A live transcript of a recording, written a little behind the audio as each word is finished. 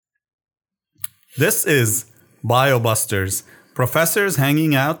This is BioBusters, Professors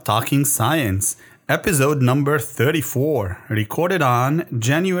Hanging Out Talking Science, episode number 34, recorded on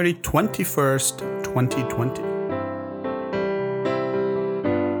January 21st, 2020.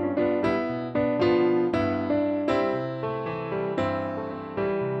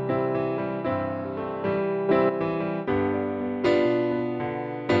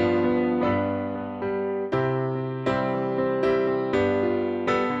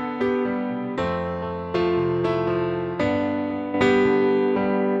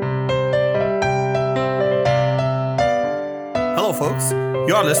 Folks,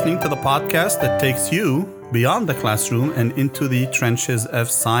 you are listening to the podcast that takes you beyond the classroom and into the trenches of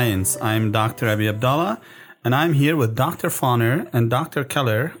science. I'm Dr. Abi Abdallah, and I'm here with Dr. Fauner and Dr.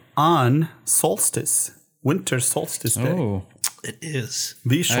 Keller on solstice, winter solstice day. Oh, it is.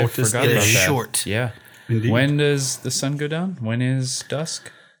 The shortest day. It is short. Yeah. Indeed. When does the sun go down? When is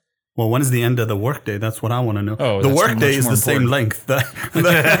dusk? Well, when is the end of the workday? That's what I want to know. Oh, the that's workday is much more the same length. The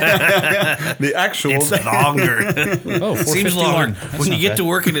actual It's day. longer. Oh, It seems 4:51. longer. That's When you not get bad. to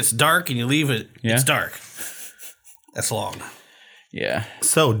work and it's dark and you leave it, Yeah. it's dark. That's long. Yeah.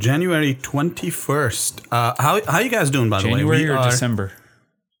 So, January 21st. How you guys doing, by the way? January We or are December?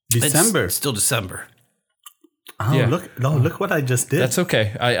 December. It's still December. Oh, Yeah. look what I just did. That's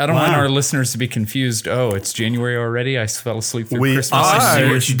okay. I don't want our listeners to be confused. Oh, it's January already? I fell asleep through We Christmas. I see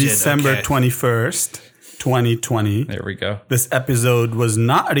are what you did. December Okay. 21st, 2020. There we go. This episode was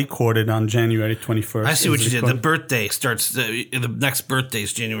not recorded on January 21st. I see It what was you did. The recorded- birthday starts, the next birthday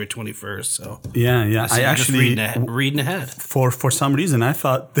is January 21st. So Yeah. see, I I'm just actually, reading ahead. for some reason, I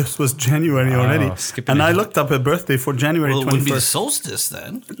thought this was January already. skipping And I ahead. looked up a birthday for January Well, it wouldn't be the 21st. solstice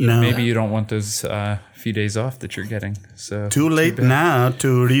then. No. Maybe you don't want those few days off that you're getting. So Too late bad. now to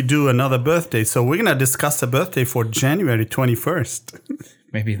redo another birthday. So we're going to discuss a birthday for January 21st.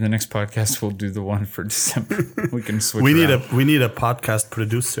 Maybe the next podcast we'll do the one for December. We can switch We around. need a podcast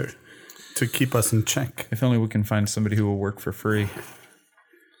producer to keep us in check. If only we can find somebody who will work for free.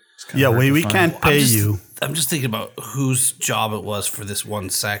 It's kinda Yeah, hard to we find. can't pay you. I'm just thinking about whose job it was for this one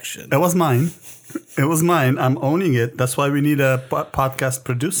section. It was mine. It was mine. I'm owning it. That's why we need a podcast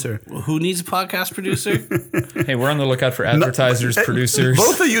producer. Who needs a podcast producer? Hey, we're on the lookout for advertisers, producers.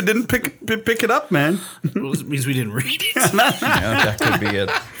 Both of you didn't pick it up, man. Well, it means we didn't read it. Yeah, that could be it.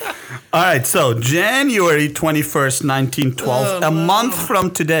 All right. So January 21st, 1912, a month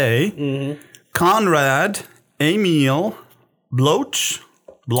from today, Conrad Emil Bloch.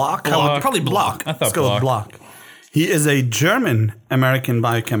 Probably Bloch. I thought Let's go with Bloch. He is a German-American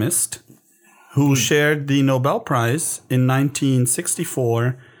biochemist who shared the Nobel Prize in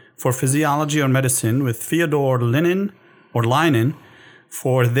 1964 for physiology or medicine with Theodor Lenin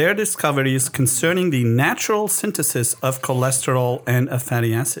for their discoveries concerning the natural synthesis of cholesterol and of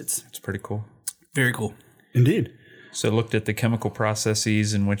fatty acids. It's pretty cool. Very cool. Indeed. So it looked at the chemical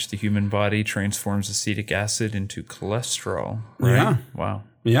processes in which the human body transforms acetic acid into cholesterol. Right? Yeah. Wow.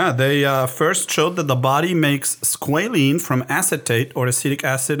 Yeah, they first showed that the body makes squalene from acetate or acetic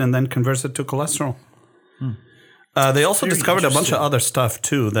acid and then converts it to cholesterol. They also discovered a bunch of other stuff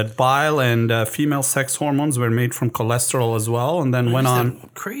too, that bile and female sex hormones were made from cholesterol as well, and then went on.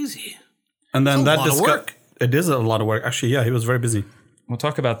 Crazy. And then That's a lot of work. It is a lot of work. Actually, yeah, he was very busy. We'll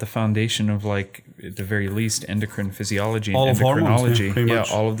talk about the foundation of, like, at the very least, endocrine physiology and All of hormones, endocrinology. yeah, pretty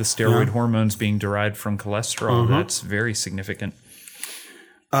much. All of the steroid hormones being derived from cholesterol. That's very significant.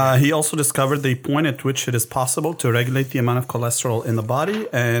 He also discovered the point at which it is possible to regulate the amount of cholesterol in the body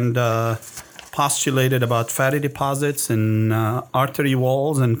and postulated about fatty deposits in artery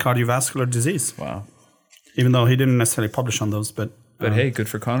walls and cardiovascular disease. Wow. Even though he didn't necessarily publish on those, but Hey, good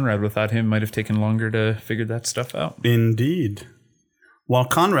for Conrad. Without him, might have taken longer to figure that stuff out. indeed. While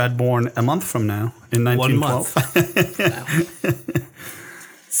Conrad, born a month from now in 1912.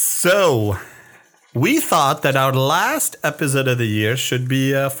 So, we thought that our last episode of the year should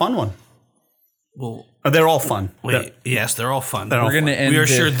be a fun one. Well, They're all fun. wait. Yes, they're all fun. all We're going to end We are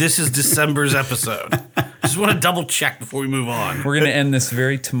the- sure this is December's episode. Just want to double check before we move on. We're going to end this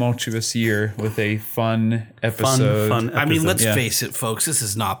very tumultuous year with a fun episode. Fun episode. I mean, let's Yeah. face it, folks. This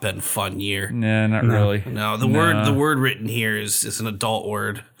has not been a fun year. Nah, not really. No, the word written here is an adult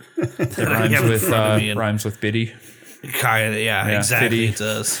word. It rhymes with biddy. Kind of, yeah, exactly. fitty. It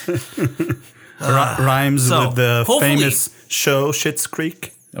does. Rhymes so, with the hopefully- famous show Schitt's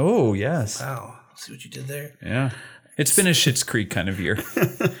Creek. Oh, yes. Wow, see what you did there. Yeah. It's been a Schitt's Creek kind of year.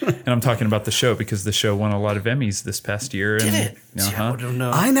 And I'm talking about the show because the show won a lot of Emmys this past year. Did and, it? I don't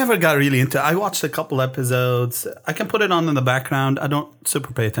know. I never got really into it. I watched a couple episodes. I can put it on in the background. I don't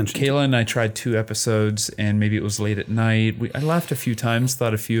super pay attention. Kayla and I tried 2 episodes, and maybe it was late at night. I laughed a few times,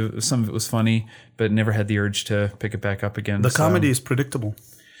 thought some of it was funny, but never had the urge to pick it back up again. The comedy is predictable.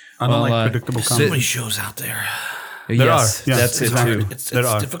 I don't like predictable There's comedy. so many shows out there. Yes, are. Yeah, that's it too. It's There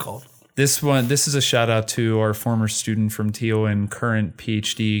are. difficult. This is a shout out to our former student from TO and current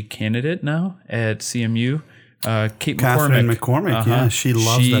PhD candidate now at CMU, Kate Catherine McCormick. McCormick, yeah, she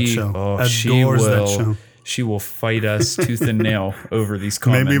loves that show. Adores that show. She will fight us tooth and nail over these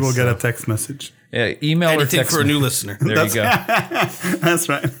comments. Maybe we'll get a text message. Yeah, email Anything or text for a me. new listener. There you go. That's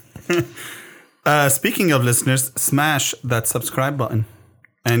right. Speaking of listeners, smash that subscribe button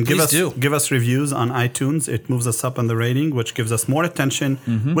and give us reviews on iTunes. It moves us up on the rating, which gives us more attention,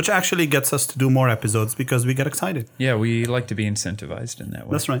 which actually gets us to do more episodes because we get excited. Yeah, we like to be incentivized in that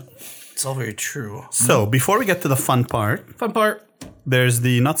way. That's right. It's all very true. So before we get to the fun part, there's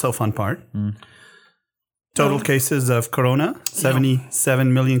the not so fun part. Total cases of corona,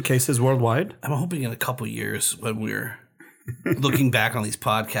 77 million cases worldwide. I'm hoping in a couple years when we're looking back on these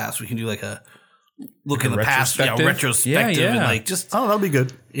podcasts, we can do like a look in the past, retrospective, Yeah. and like just Oh, that'll be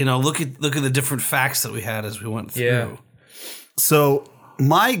good. look at the different facts that we had as we went through. Yeah. So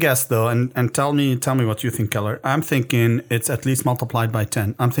my guess, though, and tell me what you think, Keller. I'm thinking it's at least multiplied by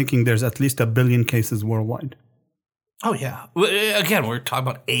 10. I'm thinking there's at least 1 billion cases worldwide. Oh yeah. Again, we're talking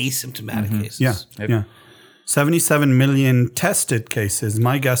about asymptomatic cases. Yeah, yeah. 77 million tested cases.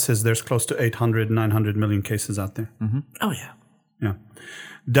 My guess is there's close to 800, 900 million cases out there. Oh yeah. Yeah.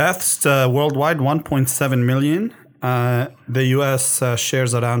 Deaths worldwide, 1.7 million. The U.S.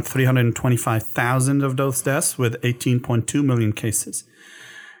 shares around 325,000 of those deaths with 18.2 million cases.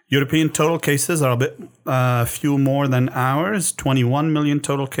 European total cases are a bit few more than ours, 21 million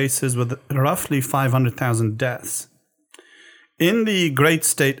total cases with roughly 500,000 deaths. In the great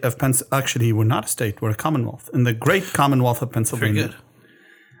state of Pennsylvania, actually, we're not a state, we're a commonwealth. In the great commonwealth of Pennsylvania. Very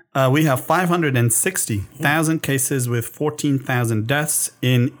good. We have 560,000 cases with 14,000 deaths.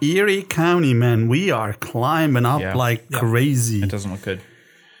 In Erie County, man, we are climbing up like crazy. It doesn't look good.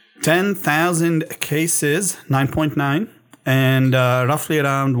 10,000 cases, 9.9, and roughly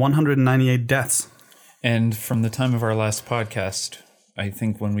around 198 deaths. And from the time of our last podcast, I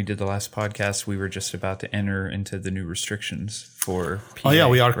think when we did the last podcast, we were just about to enter into the new restrictions for PA, Oh, yeah,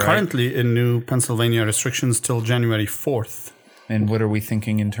 we are right? currently in new Pennsylvania restrictions till January 4th. And what are we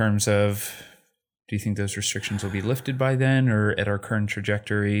thinking in terms of, do you think those restrictions will be lifted by then, or at our current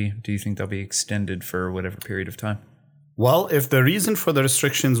trajectory, do you think they'll be extended for whatever period of time? Well, if the reason for the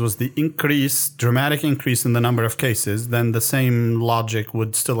restrictions was the dramatic increase in the number of cases, then the same logic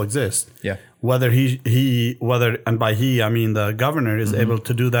would still exist. Yeah. Whether and by he, I mean the governor is able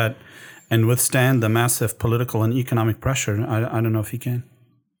to do that and withstand the massive political and economic pressure, I don't know if he can.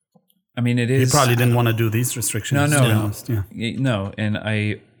 I mean, it is. He probably didn't want to do these restrictions. No, and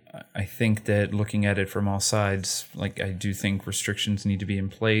I think that looking at it from all sides, like I do think restrictions need to be in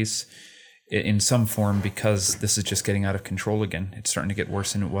place in some form because this is just getting out of control again. It's starting to get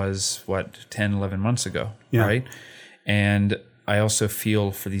worse than it was, 10, 11 months ago, right? And I also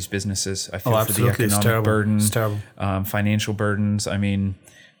feel for these businesses. I feel for the economic burden, financial burdens. I mean,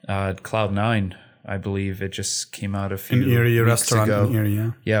 Cloud9, I believe it just came out a few weeks restaurant ago. in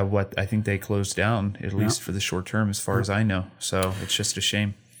Erie, what I think they closed down, at least for the short term, as far as I know. So it's just a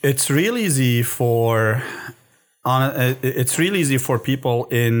shame. It's real easy for people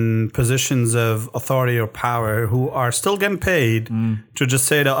in positions of authority or power who are still getting paid to just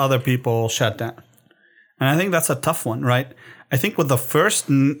say to other people, shut down. And I think that's a tough one, right? I think with the first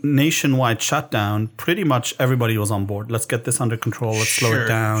nationwide shutdown, pretty much everybody was on board. Let's get this under control. Let's slow it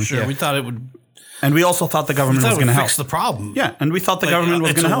down. Sure, we thought it would. And we also thought the government was going to help. Fix the problem. Yeah, and we thought the government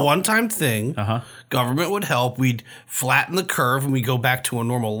was going to help. It's a one-time thing. Government would help. We'd flatten the curve and we go back to a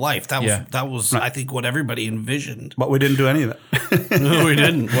normal life. That was I think, what everybody envisioned. But we didn't do any of that. No, we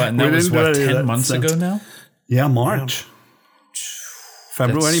didn't. And that was 10 months ago now? Yeah, March.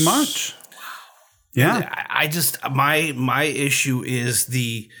 February, March. Yeah. I just my issue is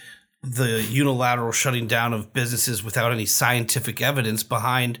the unilateral shutting down of businesses without any scientific evidence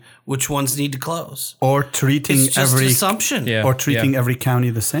behind which ones need to close. Or treating It's just every assumption. or treating every county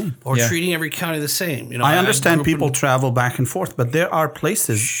the same. Or treating every county the same. I understand people travel back and forth, but there are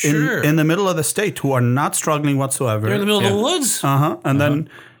places in the middle of the state who are not struggling whatsoever. They're in the middle of the woods.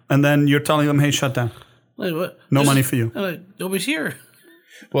 And then you're telling them, hey, shut down. Like, what? No money for you. Nobody's here.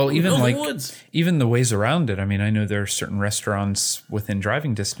 Well, even Those like woods. even the ways around it. I mean, I know there are certain restaurants within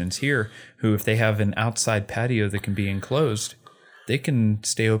driving distance here who, if they have an outside patio that can be enclosed, they can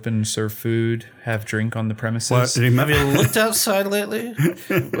stay open, serve food, have drink on the premises. Have you looked outside lately?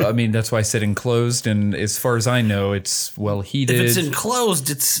 Well, I mean, that's why I said enclosed, and as far as I know, it's well heated. If it's enclosed,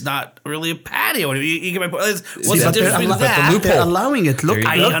 it's not really a patio. You get my point. What's the but difference between but the that? loophole. They're allowing it. Look,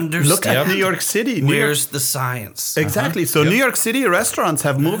 There you look, go. I understand. look at Yep. New York City. New York- Where's the science? Exactly. So New York City restaurants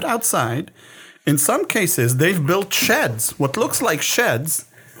have moved outside. In some cases, they've built sheds, what looks like sheds,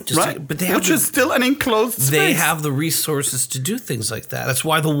 right? but they have which is still an enclosed space. They have the resources to do things like that. That's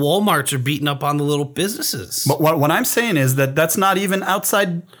why the Walmarts are beating up on the little businesses. But what I'm saying is that that's not even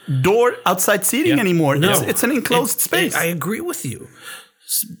outside seating anymore. No. It's an enclosed space. I agree with you.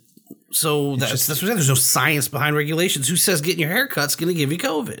 So that's what I'm saying. There's no science behind regulations. Who says getting your hair cut's going to give you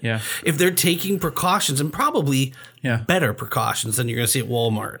COVID? Yeah. If they're taking precautions, and probably better precautions than you're going to see at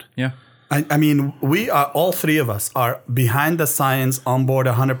Walmart. Yeah. I mean, we are, all three of us are behind the science, on board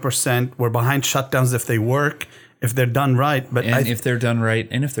 100%. We're behind shutdowns if they work, if they're done right. But And if they're done right,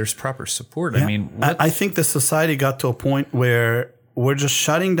 and if there's proper support, I mean, I think the society got to a point where we're just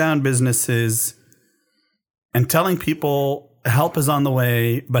shutting down businesses and telling people help is on the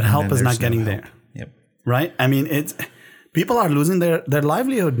way, but help is not getting there. Yep. Right? I mean, people are losing their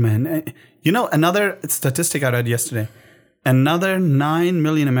livelihood, man. You know, another statistic I read yesterday. Another 9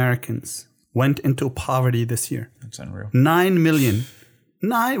 million Americans went into poverty this year. That's unreal. 9 million.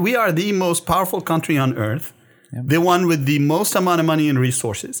 We are the most powerful country on earth. Yep. The one with the most amount of money and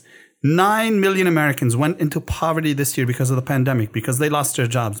resources. 9 million Americans went into poverty this year because of the pandemic, because they lost their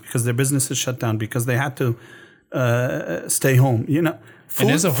jobs, because their businesses shut down, because they had to stay home. You know,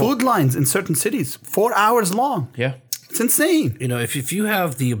 food lines in certain cities, 4 hours long. Yeah. It's insane. You know, if you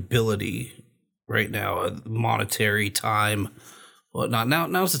have the ability right now, monetary time, whatnot,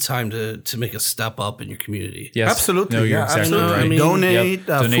 now's the time to make a step up in your community. Yes. Absolutely. No, you're exactly absolutely. right. I mean, Donate,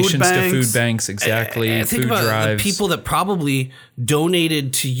 donations food banks. to food banks, exactly. I think food about drives. the people that probably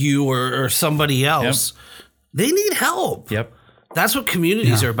donated to you or somebody else. They need help. Yep. That's what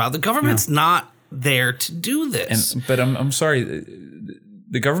communities are about. The government's not there to do this. But I'm sorry,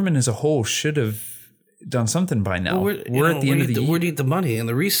 the government as a whole should have done something by now. We're at the end of the year. We need the money and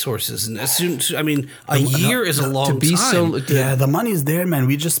the resources, and as soon as a year is a long to be time. The money's there, man.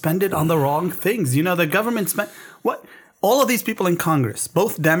 We just spend it on the wrong things. You know, the government spent what? All of these people in Congress,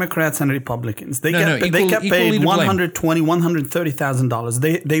 both Democrats and Republicans, they get paid $120,000,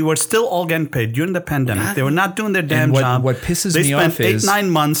 $130,000. They were still all getting paid during the pandemic. They were not doing their damn job. What pisses me off is they spent 8-9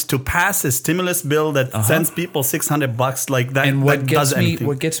 months to pass a stimulus bill that sends people $600 like that. And what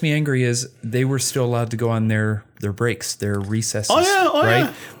gets me angry is they were still allowed to go on their breaks, their recesses,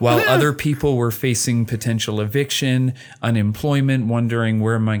 right? While other people were facing potential eviction, unemployment, wondering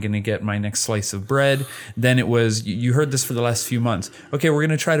where am I going to get my next slice of bread. Then it was, you heard this for the last few months. Okay, we're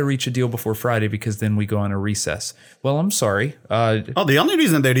going to try to reach a deal before Friday because then we go on a recess. Well, I'm sorry. The only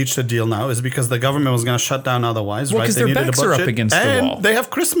reason they reached a deal now is because the government was going to shut down otherwise, right? Because their backs are up against the wall. They have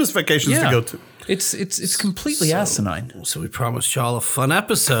Christmas vacations to go to. It's completely asinine. So we promised y'all a fun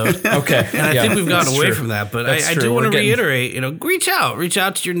episode. Okay. And I think we've gotten away from that. But I do want to reiterate, reach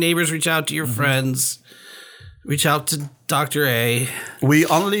out to your neighbors, reach out to your friends, reach out to Dr. A. We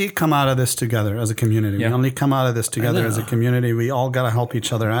only come out of this together as a community. Yeah. We only come out of this together as a community. We all got to help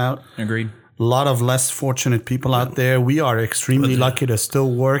each other out. Agreed. A lot of less fortunate people out there. We are extremely lucky to still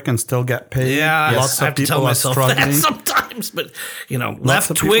work and still get paid. Yeah, lots I of have to people tell are myself struggling. that sometimes. But,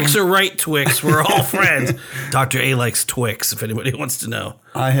 left of Twix people- or right Twix, we're all friends. Dr. A likes Twix, if anybody wants to know.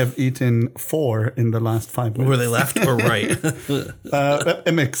 I have eaten 4 in the last 5 minutes. Were they left or right?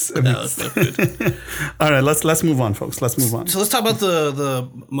 A mix. No, it's not good. All right, let's move on, folks. Let's move on. So let's talk about the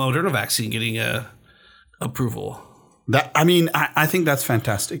Moderna vaccine getting approval. I think that's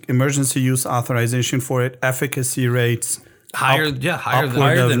fantastic. Emergency use authorization for it, efficacy rates Higher upward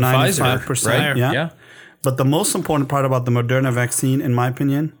than of Pfizer, 95%. right? Yeah. But the most important part about the Moderna vaccine, in my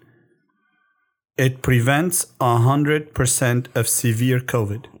opinion, it prevents 100% of severe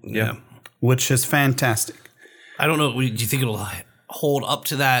COVID. Yeah. Which is fantastic. I don't know. Do you think it'll hold up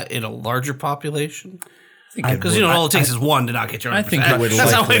to that in a larger population? Because all it takes is one to not get your. I think it would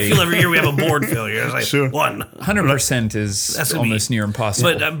That's how I likely- feel every year. We have a board failure. It's like Sure. one. 100% is That's gonna almost be- near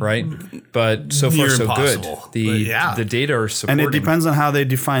impossible, but, right? But so far, near so good. impossible. The data are And supporting. it depends on how they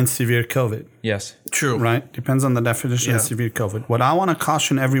define severe COVID. Yes. True. Right? Depends on the definition of severe COVID. What I want to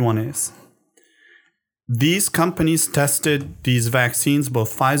caution everyone is these companies tested these vaccines,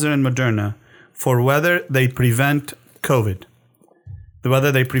 both Pfizer and Moderna, for whether they prevent COVID.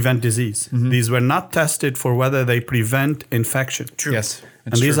 whether they prevent disease. These were not tested for whether they prevent infection. True. Yes.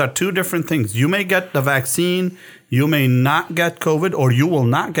 And these are two different things. You may get the vaccine, you may not get COVID, or you will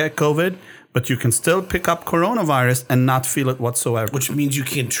not get COVID, but you can still pick up coronavirus and not feel it whatsoever. Which means you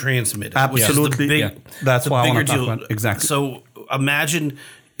can transmit it. Absolutely. Which is That's the why I want bigger to talk deal. about it. Exactly. So imagine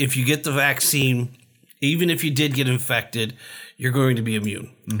if you get the vaccine, even if you did get infected, you're going to be immune.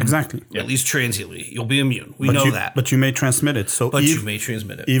 Exactly. At least transiently. You'll be immune. We know that. But you may transmit it. So You may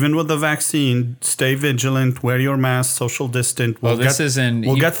transmit it. even with the vaccine, stay vigilant, wear your mask, social distance. We'll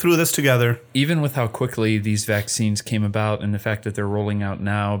get through this together. Even with how quickly these vaccines came about and the fact that they're rolling out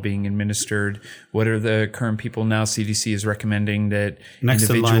now, being administered, what are the current people now? CDC is recommending that Next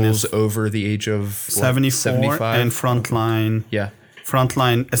in line individuals is over the age of 74 and frontline. Yeah.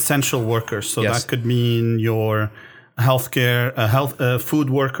 Frontline essential workers. So Yes. that could mean your healthcare, food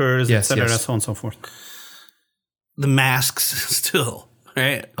workers, Yes, etc., yes. so on and so forth. The masks still,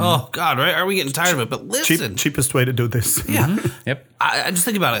 right? Oh, God, right? Are we getting tired of it? But listen. Cheapest way to do this. Yeah. Yep. I just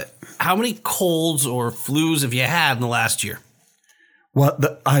think about it. How many colds or flus have you had in the last year? Well,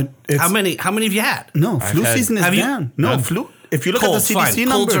 How many have you had? No, flu had- season is Have you- down. No, flu. If you look Colds, at the CDC fine.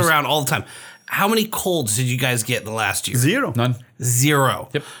 numbers, Colds are around all the time. How many colds did you guys get in the last year? 0. None. 0.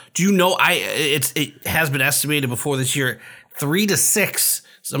 Yep. Do you know it has been estimated before this year 3 to 6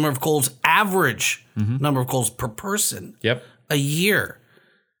 number of colds, average number of colds per person Yep. a year.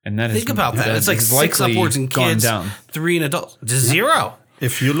 And that Think about that. It's like has 6 likely upwards in gone kids, down. 3 in adults. Just 0.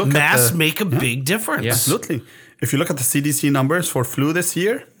 If you look Masks at make a big difference. Yeah. absolutely. If you look at the CDC numbers for flu this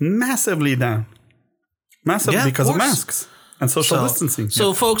year, massively down. Massively Yeah, of because of course. masks and social distancing.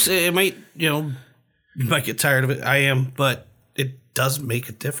 So, folks, it might, you might get tired of it. I am, but it does make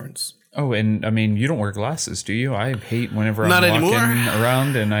a difference. Oh, and I mean, you don't wear glasses, do you? I hate whenever Not I'm walking anymore.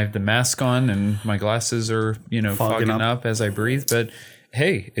 around and I have the mask on and my glasses are, fogging up as I breathe. But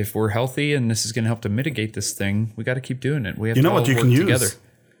hey, if we're healthy and this is going to help to mitigate this thing, we got to keep doing it. We have You to know what all you work can together. use?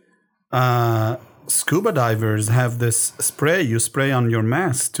 Scuba divers have this spray you spray on your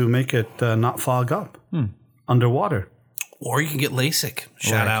mask to make it not fog up underwater. Or you can get LASIK. Or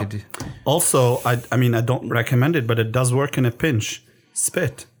Shout I out. could- Also, I mean, I don't recommend it, but it does work in a pinch.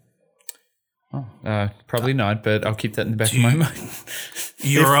 Spit. Probably not, but I'll keep that in the back of my mind.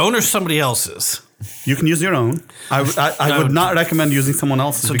 Your own or somebody else's? You can use your own. I would not recommend using someone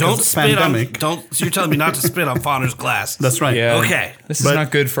else's So because don't it's spit pandemic. on. So you're telling me not to spit on Fauner's glass? That's right. Yeah. Okay. This is But-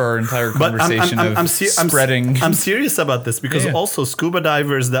 not good for our entire But conversation of spreading. I'm serious about this because Yeah. also scuba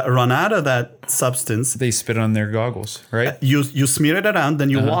divers that run out of that substance, They spit on their goggles, right? you smear it around,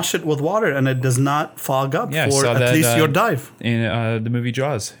 then you wash it with water, and it does not fog up Yeah, I for saw at that, least your dive. In the movie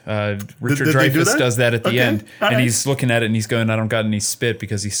Jaws. Richard did they do Dreyfuss that? does that at the Okay. end. All And right. he's looking at it and he's going, I don't got any spit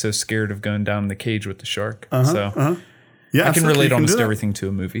because he's so scared of going down in the cage with the shark. So Yeah, I can absolutely, relate you do almost that. everything to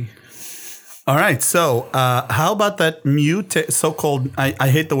a movie. All right, so how about that so-called? I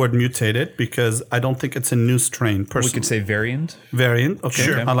hate the word mutated because I don't think it's a new strain. We Personally, could say variant. variant. Okay,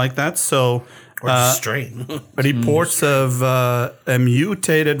 Sure. I like that. So Or just strain. reports of a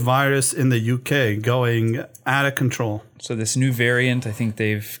mutated virus in the UK going out of control. So this new variant, I think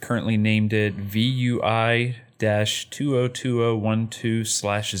they've currently named it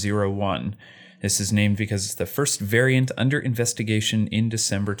VUI-202012/01. This is named because it's the first variant under investigation in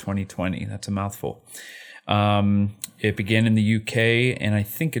December 2020. That's a mouthful. It began in the UK, and I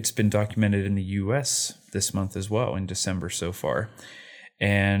think it's been documented in the US this month as well, in December so far.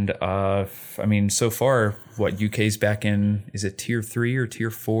 And I mean, so far, UK's back in, is it tier 3 or tier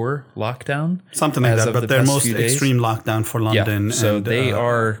 4 lockdown? Something like as that, of but the their past most few days? extreme lockdown for London. Yeah, so and, they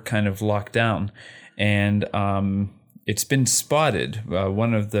are kind of locked down. And it's been spotted.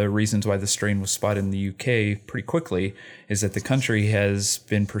 One of the reasons why the strain was spotted in the UK pretty quickly is that the country has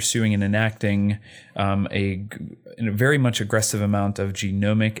been pursuing and enacting a very much aggressive amount of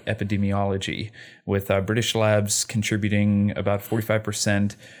genomic epidemiology, with British labs contributing about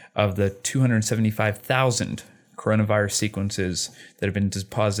 45% of the 275,000 coronavirus sequences that have been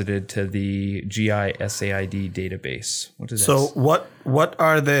deposited to the GISAID database. What is that? So what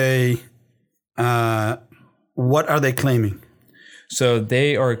are they? What are they claiming? So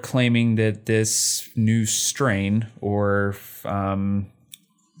they are claiming that this new strain, or I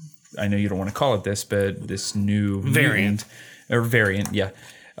know you don't want to call it this, but this new Variant.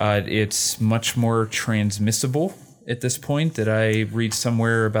 It's much more transmissible at this point. That I read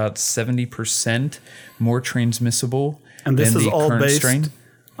somewhere about 70% more transmissible And this than is the all current based strain.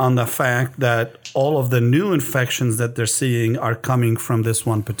 on the fact that all of the new infections that they're seeing are coming from this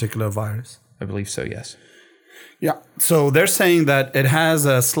one particular virus. I believe so, yes. Yeah. So they're saying that it has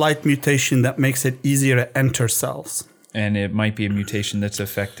a slight mutation that makes it easier to enter cells. And it might be a mutation that's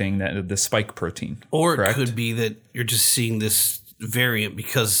affecting the spike protein. Or correct? it could be that you're just seeing this variant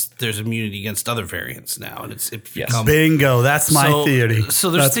because there's immunity against other variants now, and it becomes Bingo. That's my theory. So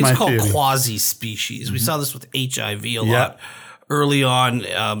there's That's things my called theory. quasi-species. We saw this with HIV a lot early on.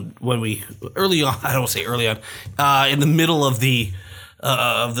 I don't want to say early on, in the middle of the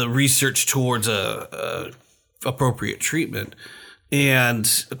research towards a appropriate treatment. And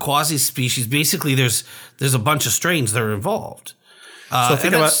quasi-species, basically, there's a bunch of strains that are involved. So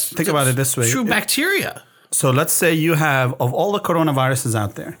think about it this way. True bacteria. So let's say you have, of all the coronaviruses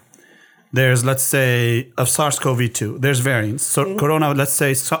out there, there's, let's say, of SARS-CoV-2, there's variants. So let's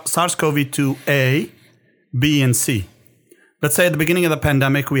say SARS-CoV-2 A, B, and C. Let's say at the beginning of the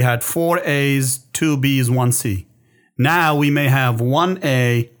pandemic, we had 4 A's, 2 B's, 1 C. Now we may have 1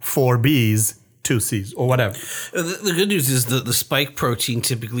 A, 4 B's, 2 C's, or whatever. The good news is the spike protein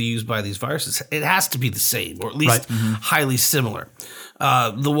typically used by these viruses, it has to be the same, or at least highly similar.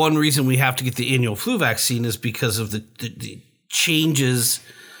 The one reason we have to get the annual flu vaccine is because of the changes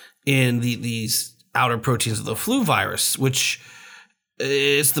in these outer proteins of the flu virus, which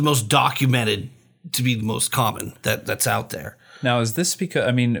is the most documented to be the most common that's out there. Now, is this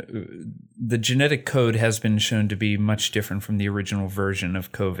because, the genetic code has been shown to be much different from the original version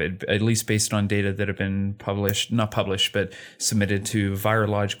of COVID, at least based on data that have been submitted to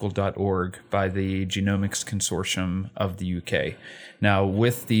virological.org by the Genomics Consortium of the UK. Now,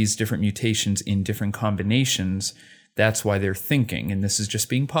 with these different mutations in different combinations, that's why they're thinking, and this is just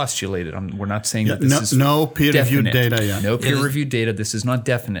being postulated. We're not saying that this is no peer-reviewed definite. data yet. No peer-reviewed data. This is not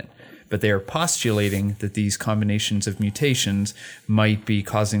definite. But they are postulating that these combinations of mutations might be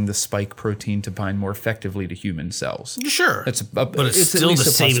causing the spike protein to bind more effectively to human cells. Sure. But it's still the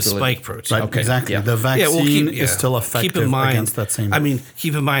same spike protein. Right, exactly. The vaccine is still effective against that same.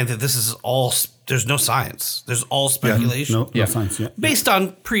 Keep in mind that this is all, there's no science. There's all speculation. No science yet. Based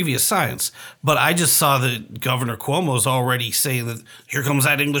on previous science. But I just saw that Governor Cuomo's already saying that here comes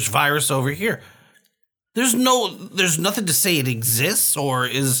that English virus over here. There's nothing to say it exists or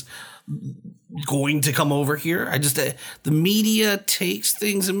is going to come over here. The media takes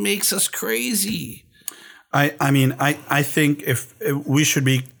things and makes us crazy. I think if we should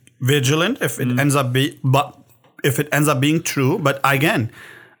be vigilant if it ends up being true. But again,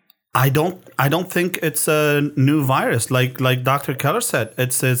 I don't think it's a new virus. Like Dr. Keller said,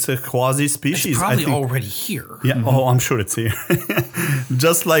 it's a quasi-species. It's probably already here. Yeah. Oh, I'm sure it's here.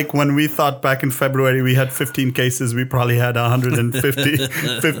 Just like when we thought back in February we had 15 cases, we probably had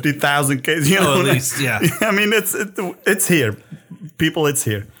 50,000 cases. At least, yeah. It's here, people. It's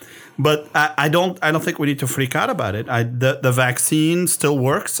here. But I don't think we need to freak out about it. The vaccine still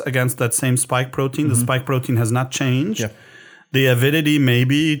works against that same spike protein. The spike protein has not changed. Yeah. The avidity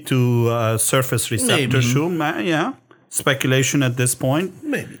maybe to surface receptors. Yeah. Speculation at this point.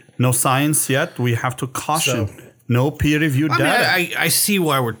 Maybe. No science yet. We have to caution. No peer-reviewed data. I see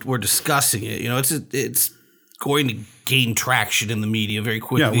why we're discussing it. It's going to gain traction in the media very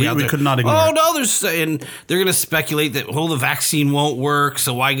quickly. Yeah, we could not ignore it. No, they're going to speculate that the vaccine won't work,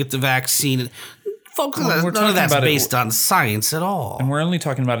 so why get the vaccine? Folks, none of that's based on science at all. And we're only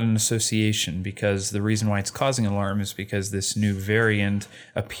talking about an association because the reason why it's causing alarm is because this new variant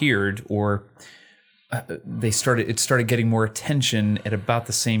appeared, or it started getting more attention at about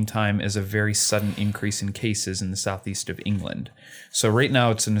the same time as a very sudden increase in cases in the southeast of England. So right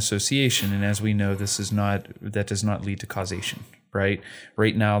now it's an association, and as we know, that does not lead to causation, right?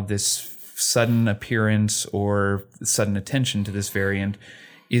 Right now, this sudden appearance or sudden attention to this variant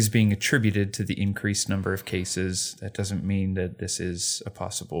is being attributed to the increased number of cases. That doesn't mean that this is a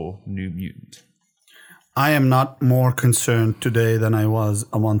possible new mutant. I am not more concerned today than I was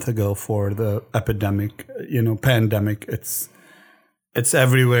a month ago for the epidemic, pandemic. It's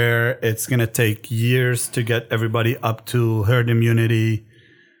everywhere. It's going to take years to get everybody up to herd immunity.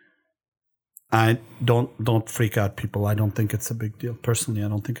 I don't freak out, people. I don't think it's a big deal. Personally, I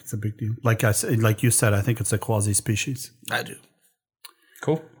don't think it's a big deal. Like you said, I think it's a quasi-species. I do.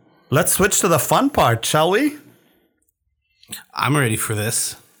 Cool. Let's switch to the fun part, shall we? I'm ready for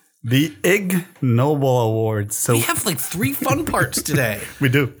this. The Ig Nobel Awards. So we have 3 fun parts today. We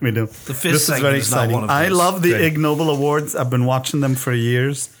do. The fifth this is very exciting. I love the Ig Nobel Awards. I've been watching them for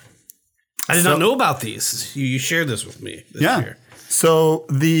years. I did not know about these. You shared this with me this year. So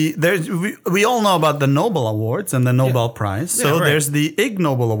we all know about the Nobel Awards and the Nobel Prize. So there's the Ig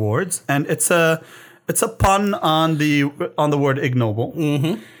Nobel Awards, and it's a pun on the word ignoble.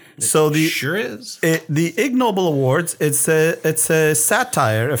 Mm-hmm. Sure is. The Ig Nobel Awards, it's a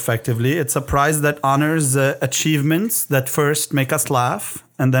satire, effectively. It's a prize that honors achievements that first make us laugh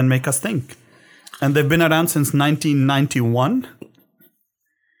and then make us think. and they've been around since 1991.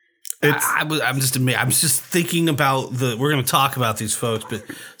 I'm just thinking about we're going to talk about these folks, but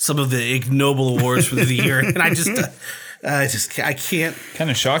some of the ignoble awards for the year, and I can't. Kind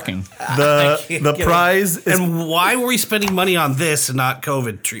of shocking. The prize is, and why were we spending money on this and not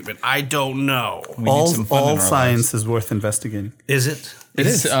COVID treatment? I don't know. all science is worth investigating. Is it? It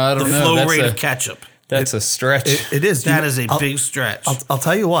is. I don't the know. flow rate of ketchup. That's a stretch. It is. That is a big stretch. I'll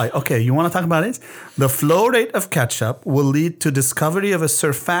tell you why. Okay, you want to talk about it? The flow rate of ketchup will lead to discovery of a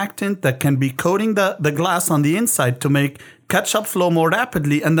surfactant that can be coating the glass on the inside to make ketchup flow more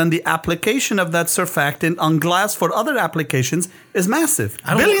rapidly, and then the application of that surfactant on glass for other applications is massive.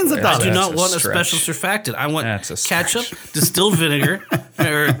 Billions of dollars. I do not want a stretch. special surfactant. I want That's a ketchup, distilled vinegar,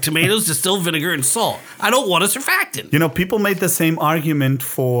 or tomatoes, distilled vinegar, and salt. I don't want a surfactant. You know, people made the same argument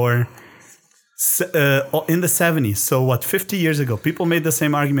for in the 70s. So 50 years ago, people made the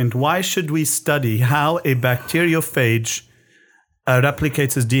same argument. Why should we study how a bacteriophage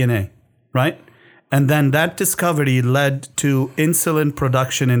replicates its DNA, right? And then that discovery led to insulin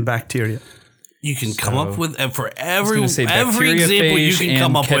production in bacteria. You can come up with, and for every example you can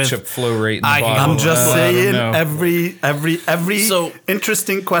come up with, ketchup flow rate in the bottle. I'm just saying, know. every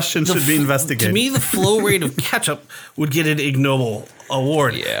interesting question should be investigated. To me, the flow rate of ketchup would get an ignoble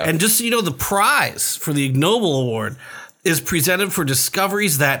award. Yeah. And just so you know, the prize for the ignoble award is presented for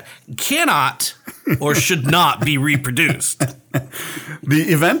discoveries that cannot or should not be reproduced. The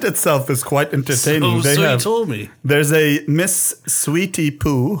event itself is quite entertaining. So you told me. There's a Miss Sweetie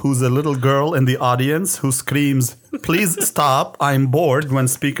Poo, who's a little girl in the audience, who screams, "Please stop, I'm bored," when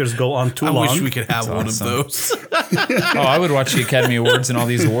speakers go on too long. I wish we could have one of those. I would watch the Academy Awards and all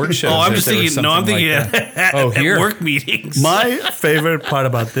these award shows. I'm just thinking, I'm thinking at work meetings. My favorite part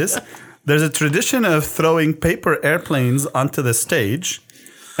about this, there's a tradition of throwing paper airplanes onto the stage.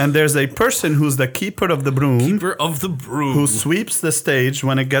 And there's a person who's the keeper of the broom. Who sweeps the stage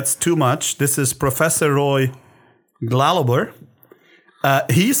when it gets too much. This is Professor Roy Glalober.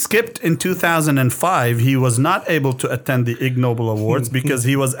 He skipped in 2005. He was not able to attend the Ig Nobel Awards because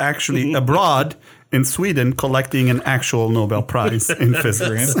he was actually abroad in Sweden collecting an actual Nobel Prize in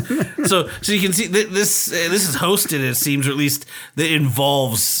physics. So you can see this is hosted, it seems, or at least that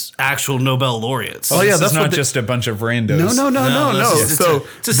involves actual Nobel laureates. Oh yeah, that's not just a bunch of randos. No.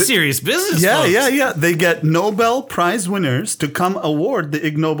 It's a serious business. Yeah. They get Nobel Prize winners to come award the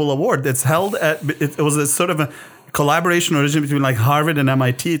Ig Nobel Award. It's held at. It was a sort of a collaboration originally between like Harvard and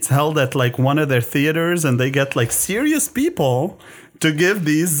MIT. It's held at like one of their theaters, and they get like serious people to give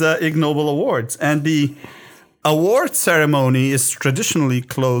these Ig Nobel Awards. And the award ceremony is traditionally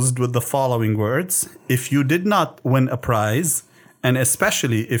closed with the following words: "If you did not win a prize, and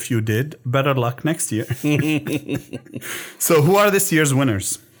especially if you did, better luck next year." So who are this year's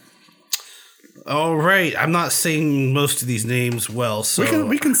winners? All right. I'm not saying most of these names well, so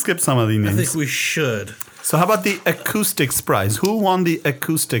we can skip some of these names. I think we should. So how about the acoustics prize? Who won the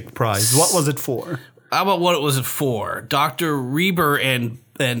acoustic prize? What was it for? How about what was it for? Dr. Reber and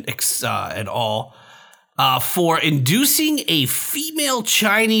all for inducing a female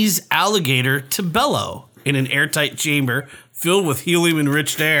Chinese alligator to bellow in an airtight chamber filled with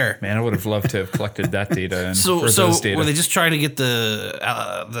helium-enriched air. Man, I would have loved to have collected that data. And so those data. Were they just trying to get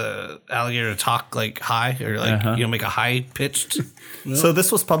the alligator to talk like high or like make a high pitched? So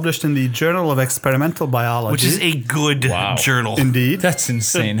this was published in the Journal of Experimental Biology, which is a good journal. Indeed. That's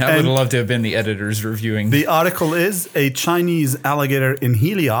insane. I would have loved to have been the editors reviewing. The article is a Chinese alligator in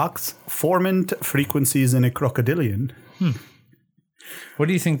heliox, formant frequencies in a crocodilian. What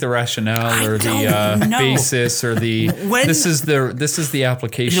do you think the rationale or the basis or the this is the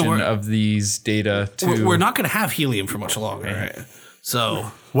application of these data to? We're not going to have helium for much longer. Right?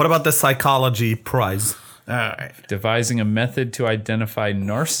 So what about the psychology prize? All right. Devising a method to identify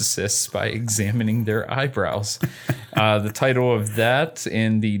narcissists by examining their eyebrows. The title of that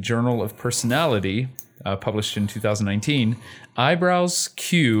in the Journal of Personality, published in 2019, Eyebrows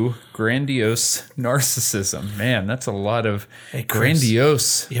Cue Grandiose Narcissism. Man, that's a lot of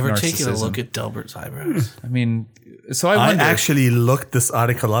grandiose narcissism. You ever taken a look at Delbert's eyebrows? I mean, so I wonder. I actually looked this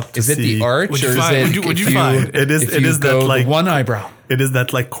article up to see. Is it the arch or is it? What'd you find? It is that like one eyebrow. It is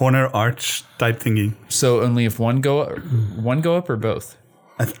that like corner arch type thingy. So only if one go up or both?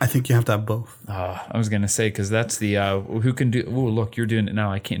 I think you have to have both. I was gonna say because that's the who can do. Oh, look, you're doing it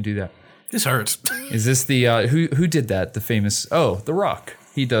now. I can't do that. This hurts. Is this the who did that? The famous The Rock.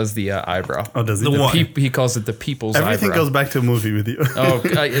 He does the eyebrow. Oh, does he? He calls it the people's Everything eyebrow. goes back to a movie with you. Oh,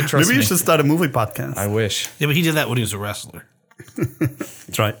 trust Maybe me. you should start a movie podcast. I wish. Yeah, but he did that when he was a wrestler.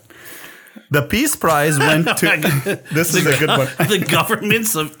 That's right. The Peace Prize went to... This is a good one. The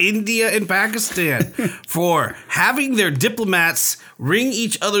governments of India and Pakistan for having their diplomats ring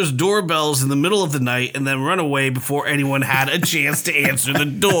each other's doorbells in the middle of the night and then run away before anyone had a chance to answer the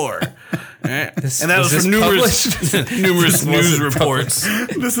door. Right? And that was from numerous news reports.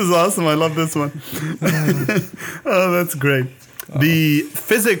 This is awesome. I love this one. Oh, that's great. The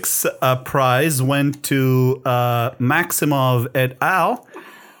physics prize went to Maximov et al.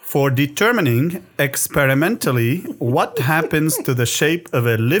 For determining experimentally what happens to the shape of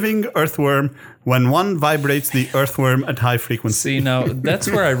a living earthworm when one vibrates the earthworm at high frequency. See, now that's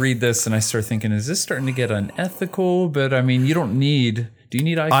where I read this and I start thinking, is this starting to get unethical? But I mean, you don't need... Do you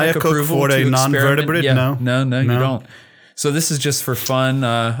need IACUC approval for a non-vertebrate? Yeah. No, you don't. So this is just for fun.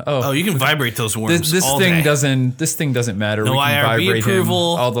 You can vibrate those worms. This thing doesn't matter. No we can IRB vibrate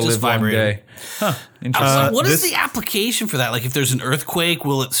approval. Him all the live vibrate one day. Huh. Interesting. What is the application for that? Like, if there's an earthquake,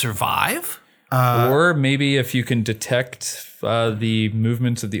 will it survive? Or maybe if you can detect the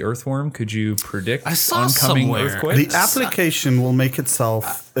movements of the earthworm, could you predict oncoming earthquakes? The application will make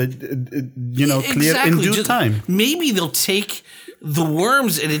itself, clear in due time. Maybe they'll take the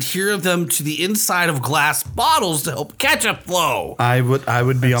worms and adhere them to the inside of glass bottles to help ketchup flow. I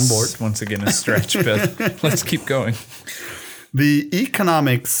would be on board. Once again, a stretch, but let's keep going. The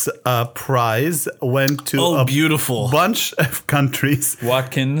economics prize went to a beautiful bunch of countries.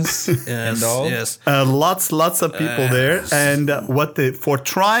 Watkins and all. Yes. Lots of people there. And for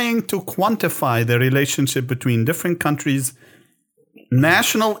trying to quantify the relationship between different countries'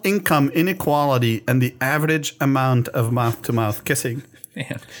 national income inequality and the average amount of mouth-to-mouth kissing.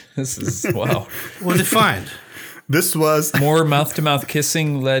 Man, this is, wow. What did they find? This was... More mouth-to-mouth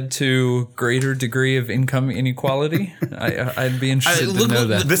kissing led to greater degree of income inequality? I'd be interested to know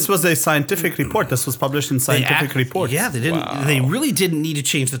that. This was a scientific report. This was published in Scientific Reports. Yeah, they didn't. Wow. They really didn't need to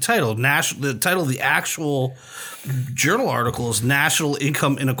change the title. The title of the actual journal article is National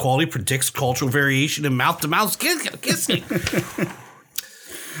Income Inequality Predicts Cultural Variation in Mouth-to-Mouth Kissing.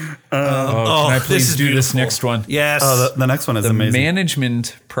 Can I please do this next one? Yes. The next one is amazing. The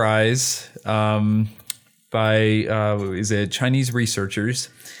management prize by is it Chinese researchers?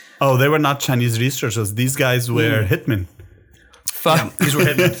 Oh, they were not Chinese researchers. These guys were hitmen. These were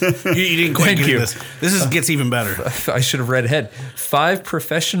hitmen. You didn't quite get this. This gets even better. I should have read ahead. 5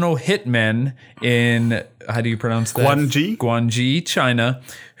 professional hitmen in, how do you pronounce that? Guangxi, China,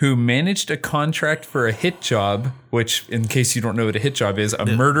 who managed a contract for a hit job, which, in case you don't know what a hit job is, a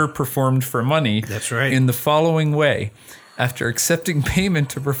murder performed for money. That's right. In the following way. After accepting payment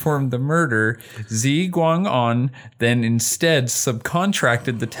to perform the murder, Zi Guang'an then instead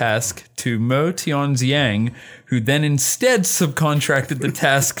subcontracted the task to Mo Tianxiang, who then instead subcontracted the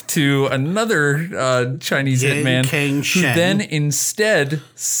task to another Chinese hitman, who then instead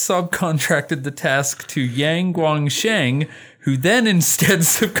subcontracted the task to Yang Guangsheng, who then instead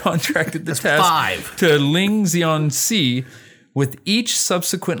subcontracted the task to Ling Xianxi, with each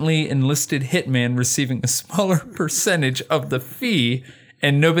subsequently enlisted hitman receiving a smaller percentage of the fee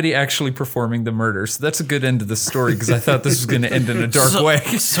and nobody actually performing the murder. So that's a good end of the story because I thought this was going to end in a dark way.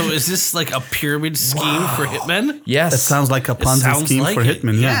 So is this like a pyramid scheme for hitmen? Yes. It sounds like a Ponzi scheme for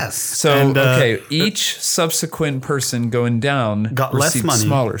hitmen, yeah. Yes. So, each subsequent person going down got less money.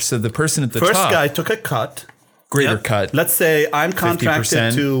 Smaller. So the person at the top. First guy took a cut. Greater cut. Let's say I'm contracted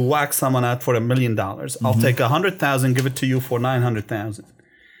 50%. to whack someone out for $1 million. I'll take 100,000, give it to you for 900,000.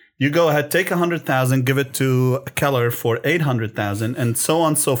 You go ahead, take 100,000, give it to Keller for 800,000, and so on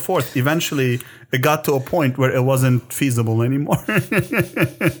and so forth. Eventually, it got to a point where it wasn't feasible anymore,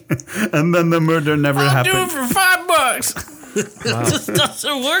 and then the murder never happened. I'll do it for $5. Wow. It just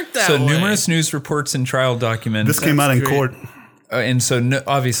doesn't work that way. So numerous news reports and trial documents. This came out in court. And so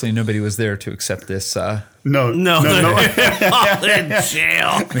obviously nobody was there to accept this. No. All in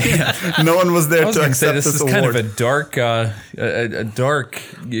jail. No one was there to accept this this is kind award. of a dark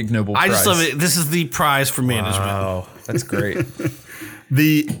ignoble prize. I just love it. This is the prize for management. Wow, that's great.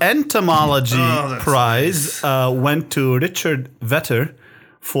 The entomology prize went to Richard Vetter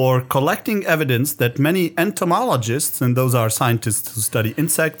for collecting evidence that many entomologists, and those are scientists who study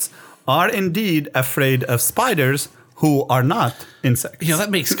insects, are indeed afraid of spiders who are not insects. That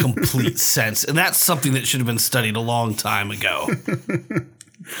makes complete sense. And that's something that should have been studied a long time ago.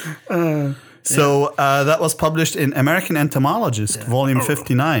 That was published in American Entomologist, Volume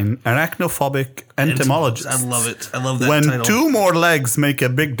 59, Arachnophobic Entomologist. I love it. I love that when title. 2 more legs make a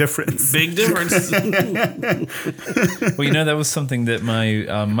big difference. Big difference. Well, that was something that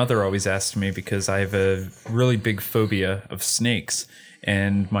my mother always asked me because I have a really big phobia of snakes.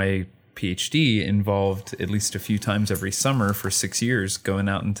 And my PhD involved at least a few times every summer for 6 years going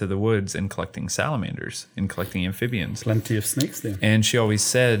out into the woods and collecting salamanders and collecting amphibians. Plenty of snakes there. And she always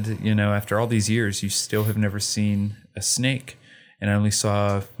said, after all these years, you still have never seen a snake. And I only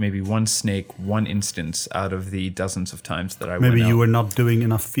saw maybe one snake, one instance out of the dozens of times that I went out. Maybe you were not doing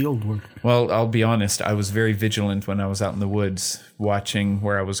enough field work. Well, I'll be honest. I was very vigilant when I was out in the woods, watching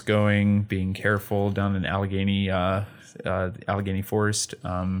where I was going, being careful down in Allegheny Forest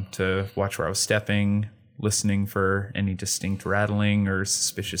to watch where I was stepping, listening for any distinct rattling or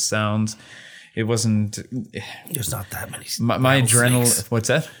suspicious sounds. It wasn't. There's not that many. My adrenaline. What's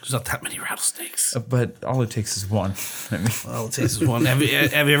that? There's not that many rattlesnakes. But all it takes is one. All it takes is one. Have you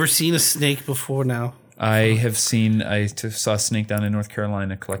ever seen a snake before now? I have seen. I saw a snake down in North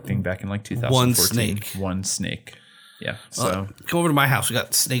Carolina collecting back in like 2014. One snake. One snake. Yeah. So come over to my house. We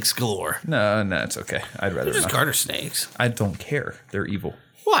got snakes galore. No, it's okay. I'd rather They're just not. garter snakes. I don't care. They're evil.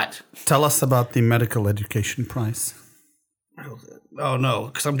 What? Tell us about the medical education prize. Oh, no,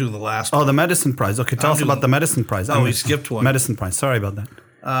 because I'm doing the last one. Oh, the medicine prize. Okay, tell us about the medicine prize. Oh, we skipped one. Medicine prize. Sorry about that.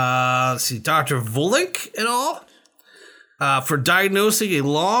 Let's see, Dr. Volink et al. For diagnosing a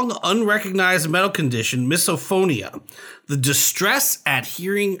long, unrecognized medical condition, misophonia, the distress at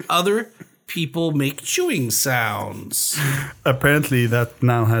hearing other people make chewing sounds. Apparently, that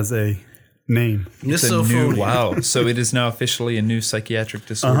now has a name. Misophonia. Wow. So it is now officially a new psychiatric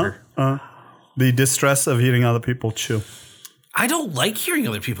disorder. The distress of hearing other people chew. I don't like hearing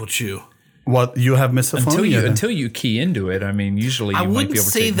other people chew. What, you have misophonia? Until you key into it, I mean, usually you might be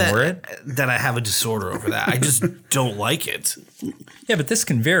able to ignore it. That I have a disorder over that. I just don't like it. Yeah, but this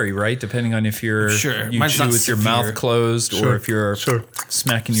can vary, right? Depending on if you Mine's chew not with your severe. mouth closed or if you're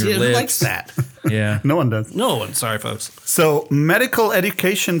smacking your See, lips. who likes that? Yeah. No one does. No one. Sorry, folks. So, medical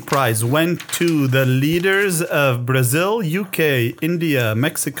education prize went to the leaders of Brazil, UK, India,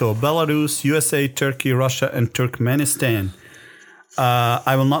 Mexico, Belarus, USA, Turkey, Russia, and Turkmenistan.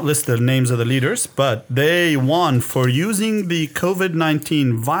 I will not list the names of the leaders, but they won for using the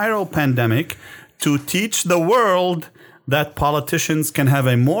COVID-19 viral pandemic to teach the world that politicians can have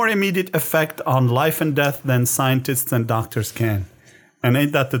a more immediate effect on life and death than scientists and doctors can. And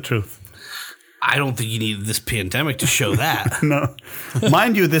ain't that the truth? I don't think you need this pandemic to show that. No.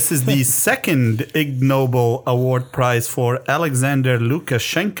 Mind you, this is the second Ig Nobel Award prize for Alexander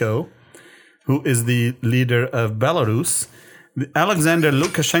Lukashenko, who is the leader of Belarus. Alexander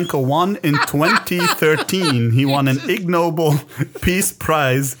Lukashenko won in 2013. He won an Ig Nobel Peace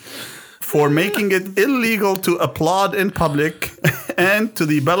Prize for making it illegal to applaud in public, and to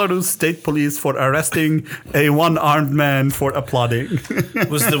the Belarus State Police for arresting a one-armed man for applauding.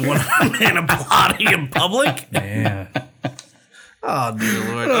 Was the one man applauding in public? Yeah. Oh,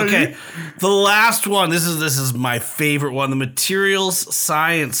 dear Lord. Okay. The last one. This is my favorite one. The Materials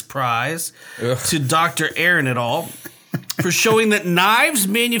Science Prize to Dr. Aaron et al. For showing that knives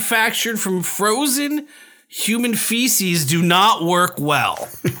manufactured from frozen human feces do not work well.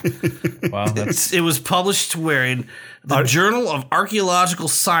 Wow. It was published in the Journal of Archaeological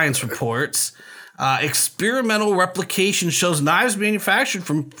Science Reports. Experimental replication shows knives manufactured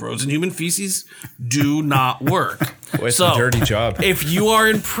from frozen human feces do not work. Boy, it's a dirty job. If you are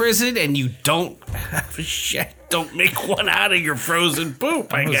in prison and you don't have a shit, don't make one out of your frozen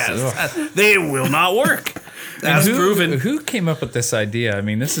poop, I guess. They will not work. That's proven. Who came up with this idea? I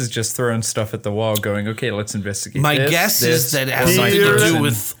mean, this is just throwing stuff at the wall going, okay, let's investigate My this, guess is that it has something something to to do do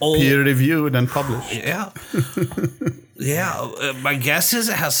with old... Peer-reviewed and published. Yeah. Yeah. My guess is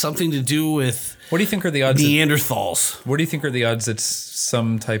it has something to do with What do you think are the odds? Neanderthals. What do you think are the odds that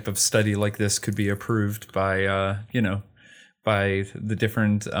some type of study like this could be approved by, by the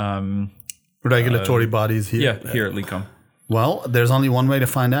different regulatory bodies here? Yeah, here at LECOM. Well, there's only one way to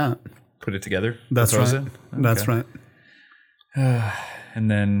find out. Put it together. That's propose right. it? That's right. And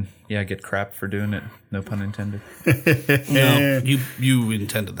then, get crap for doing it. No pun intended. No, you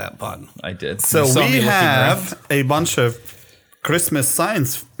intended that pun. I did. So You saw me we looking have around. a bunch of Christmas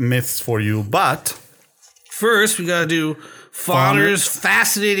science myths for you, but First, we got to do Fauner's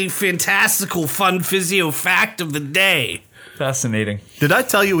fascinating, fantastical, fun physio fact of the day. Fascinating. did I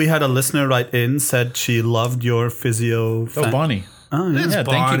tell you we had a listener write in, said she loved your physio fact? Oh, Bonnie. Oh, yeah. It's Yeah,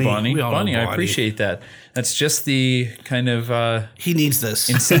 thank you, Bonnie. We all know Bonnie, I Bonnie. appreciate that. That's just the kind of He needs this.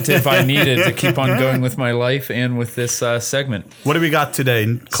 incentive I needed to keep on going with my life and with this segment. What do we got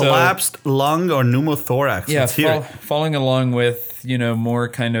today? Collapsed lung or pneumothorax? Yeah, Let's hear it. following along with, more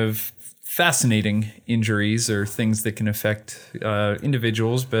kind of fascinating injuries or things that can affect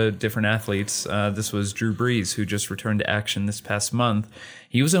individuals, but different athletes. This was Drew Brees, who just returned to action this past month.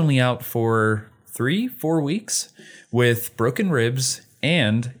 He was only out for 3-4 weeks with broken ribs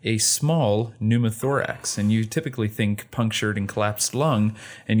and a small pneumothorax. And you typically think punctured and collapsed lung,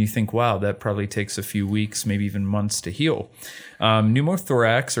 and you think, wow, that probably takes a few weeks, maybe even months to heal.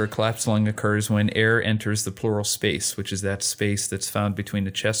 Pneumothorax or collapsed lung occurs when air enters the pleural space, which is that space that's found between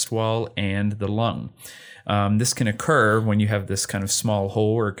the chest wall and the lung. This can occur when you have this kind of small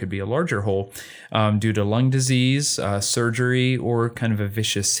hole, or it could be a larger hole, due to lung disease, surgery, or kind of a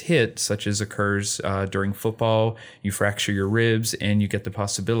vicious hit, such as occurs during football. You fracture your ribs, and you get the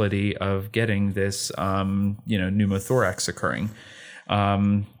possibility of getting this, pneumothorax occurring.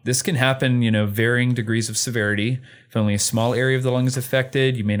 This can happen, varying degrees of severity. If only a small area of the lung is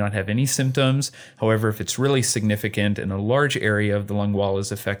affected, you may not have any symptoms. However, if it's really significant and a large area of the lung wall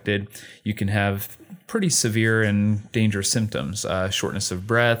is affected, you can have pretty severe and dangerous symptoms, shortness of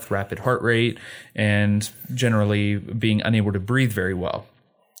breath, rapid heart rate, and generally being unable to breathe very well.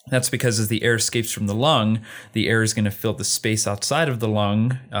 That's because as the air escapes from the lung, the air is going to fill the space outside of the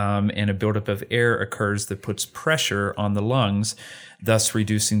lung, and a buildup of air occurs that puts pressure on the lungs, thus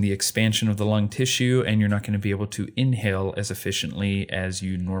reducing the expansion of the lung tissue, and you're not going to be able to inhale as efficiently as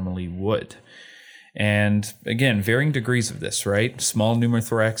you normally would. And again, varying degrees of this, right? Small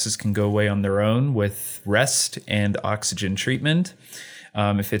pneumothoraxes can go away on their own with rest and oxygen treatment.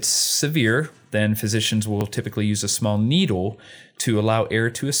 If it's severe, then physicians will typically use a small needle to allow air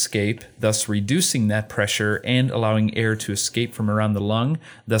to escape, thus reducing that pressure and allowing air to escape from around the lung,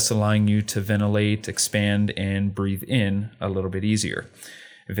 thus allowing you to ventilate, expand, and breathe in a little bit easier.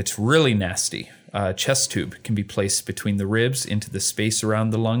 If it's really nasty, a chest tube can be placed between the ribs into the space around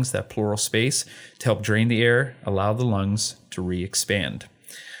the lungs, that pleural space, to help drain the air, allow the lungs to re-expand.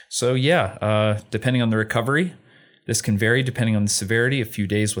 So depending on the recovery, this can vary depending on the severity, a few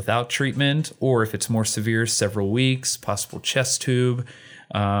days without treatment, or if it's more severe, several weeks, possible chest tube,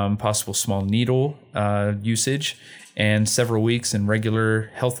 possible small needle usage, and several weeks in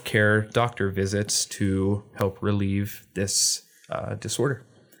regular healthcare doctor visits to help relieve this disorder.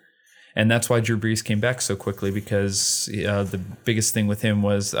 And that's why Drew Brees came back so quickly, because the biggest thing with him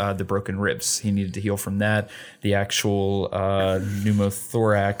was the broken ribs. He needed to heal from that. The actual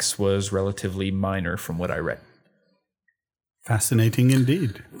pneumothorax was relatively minor from what I read. Fascinating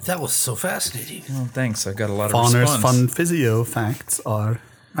indeed. That was so fascinating. Well, thanks. I got a lot of Fauner's response. fun physio facts are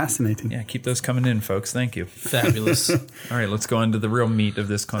fascinating. Yeah, keep those coming in, folks. Thank you. Fabulous. All right, let's go into the real meat of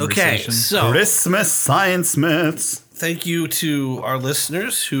this conversation. Okay, so Christmas science myths. thank you to our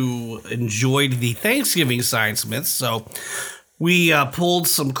listeners who enjoyed the Thanksgiving science myths. So we pulled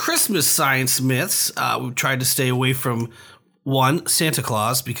some Christmas science myths. We tried to stay away from one, Santa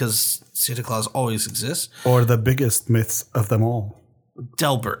Claus, because Santa Claus always exists. Or the biggest myths of them all,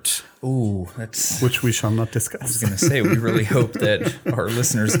 Delbert. Ooh, that's... which we shall not I was discuss. going to say, we really hope that our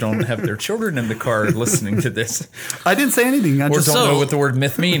listeners don't have their children in the car listening to this, I didn't say anything. I or just don't know what the word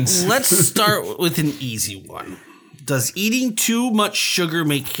myth means. Let's start with an easy one. Does eating too much sugar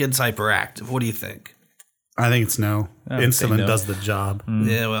make kids hyperactive? What do you think? I think it's no. would say Insulin no. does the job.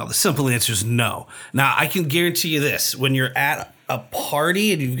 Yeah, well, the simple answer is no. Now, I can guarantee you this. When you're at a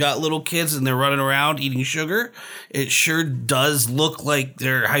party and you've got little kids and they're running around eating sugar, it sure does look like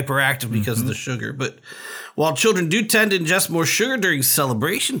they're hyperactive because of the sugar. But while children do tend to ingest more sugar during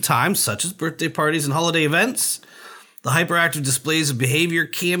celebration times, such as birthday parties and holiday events, the hyperactive displays of behavior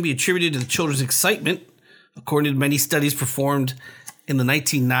can be attributed to the children's excitement, according to many studies performed in the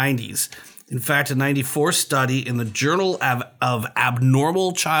 1990s. In fact, a 1994 study in the Journal of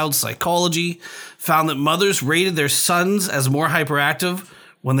Abnormal Child Psychology found that mothers rated their sons as more hyperactive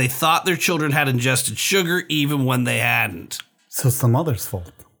when they thought their children had ingested sugar, even when they hadn't. So it's the mother's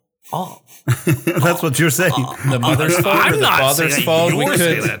fault. Oh, That's what you're saying. The mother's fault or I'm the not father's saying fault? We you're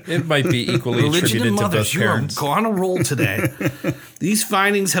saying could. that. It might be equally religion attributed and to mothers, both you are parents. on a roll today. These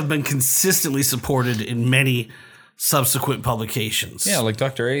findings have been consistently supported in many subsequent publications. Yeah, like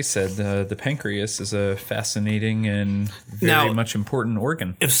Dr. A said, the pancreas is a fascinating and very much important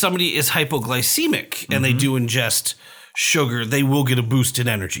organ. If somebody is hypoglycemic and they do ingest sugar, they will get a boost in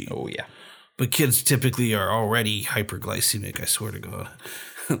energy. Oh, yeah. But kids typically are already hyperglycemic, I swear to God.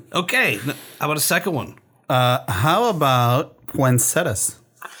 Okay, how about a second one? How about poinsettias?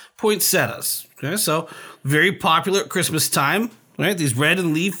 Poinsettias. Okay, so very popular at Christmas time. Right, these red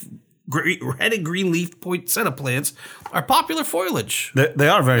and green leaf poinsettia plants are popular foliage. They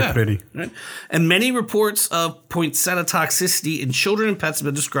are very pretty. Right? And many reports of poinsettia toxicity in children and pets have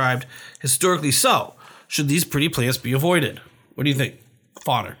been described historically. So, should these pretty plants be avoided? What do you think,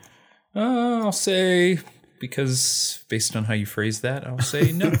 Fauner? I'll say, because based on how you phrase that, I'll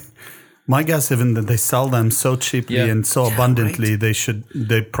say no. My guess, even that they sell them so cheaply and so abundantly, they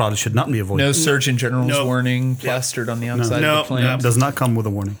probably should not be avoided. No Surgeon General's warning plastered on the outside of the plant. Does not come with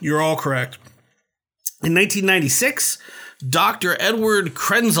a warning. You're all correct. In 1996, Dr. Edward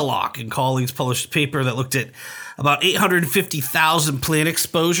Krenzelok and colleagues published a paper that looked at about 850,000 plant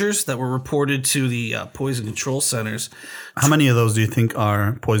exposures that were reported to the poison control centers. How many of those do you think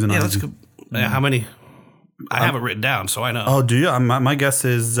are poison ivy? That's good. How many? I have it written down, so I know. Oh, do you? My guess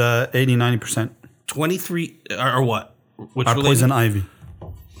is 80, 90%. 23, or what? Which are poison ivy.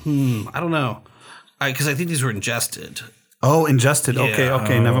 I don't know. Because I think these were ingested. Oh, ingested. Yeah.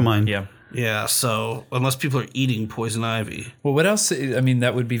 Okay, never mind. Yeah. Yeah, so unless people are eating poison ivy. Well, what else? I mean,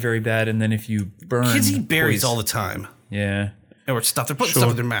 that would be very bad. And then if you burn... Kids eat berries all the time. Yeah. Or stuff. They're putting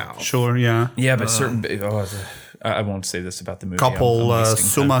stuff in their mouth. Sure, yeah. Yeah, but certain... I won't say this about the movie. Couple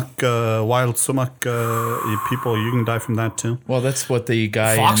sumac, wild sumac people, you can die from that too. Well, that's what the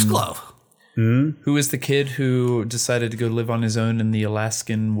guy... Foxglove. Who is the kid who decided to go live on his own in the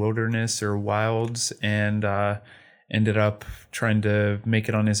Alaskan wilderness or wilds and ended up trying to make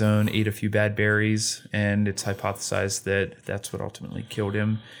it on his own, ate a few bad berries, and it's hypothesized that that's what ultimately killed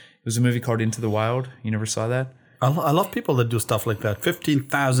him. It was a movie called Into the Wild. You never saw that? I love people that do stuff like that.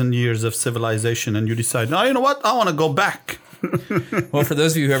 15,000 years of civilization, and you decide, no, you know what? I want to go back. Well, for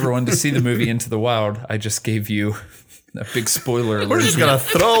those of you who ever wanted to see the movie Into the Wild, I just gave you a big spoiler alert. We're just going to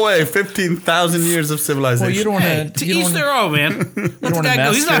throw away 15,000 years of civilization. Well, you don't want To each their own, man. Let the guy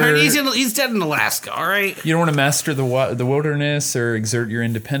go. He's not hurt. He's dead in Alaska, all right? You don't want to master the wilderness or exert your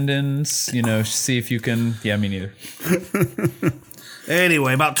independence. You know, see if you can... Yeah, me neither.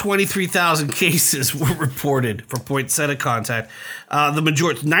 Anyway, about 23,000 cases were reported for poinsettia contact. The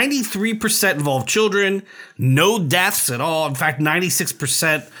majority, 93% involved children, no deaths at all. In fact,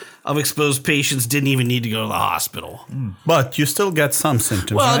 96% of exposed patients didn't even need to go to the hospital. But you still get some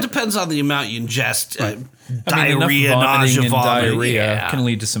symptoms, Well, right? it depends on the amount you ingest. Diarrhea, nausea, vomiting. diarrhea can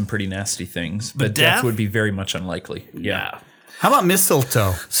lead to some pretty nasty things. But death death would be very much unlikely. Yeah. How about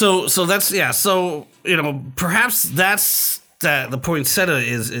mistletoe? So that's, yeah. So, perhaps that's... the poinsettia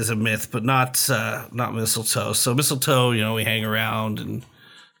is a myth, but not mistletoe. So mistletoe, we hang around and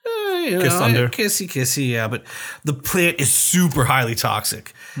Kiss under. kissy, yeah. But the plant is super highly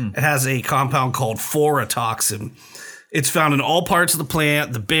toxic. It has a compound called phototoxin. It's found in all parts of the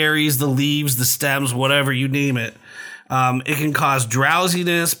plant: the berries, the leaves, the stems, whatever you name it. It can cause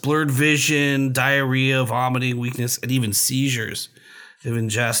drowsiness, blurred vision, diarrhea, vomiting, weakness, and even seizures if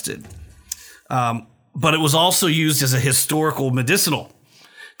ingested. But it was also used as a historical medicinal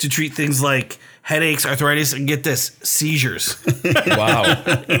to treat things like headaches, arthritis, and get this, seizures. Wow.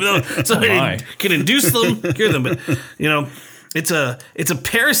 It can induce them, cure them. But, it's a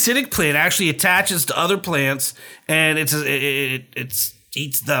parasitic plant. It actually attaches to other plants, and it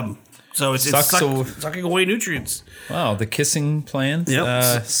eats them. So it's sucking away nutrients. Wow, the kissing plant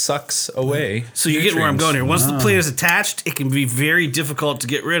sucks away. So you get where I'm going here. Once the plant is attached, it can be very difficult to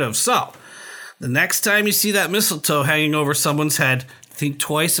get rid of. So the next time you see that mistletoe hanging over someone's head, think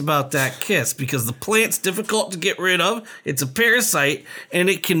twice about that kiss, because the plant's difficult to get rid of. It's a parasite, and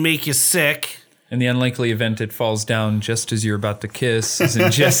it can make you sick. In the unlikely event it falls down just as you're about to kiss, is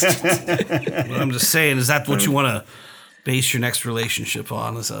ingested. I'm just saying, is that what you want to base your next relationship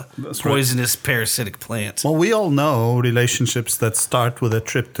on, is a poisonous parasitic plant? Well, we all know relationships that start with a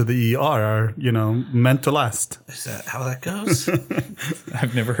trip to the ER are, meant to last. Is that how that goes?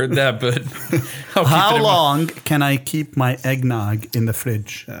 I've never heard that, but how long can I keep my eggnog in the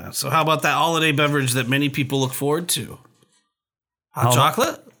fridge? So how about that holiday beverage that many people look forward to? Hot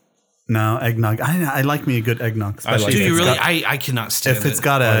chocolate? No, eggnog. I like me a good eggnog. Do you really? I cannot stand it. If it's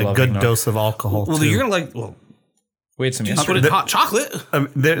got a good dose of alcohol, well, too. You're going to like... Wait a minute. Just put it in hot chocolate.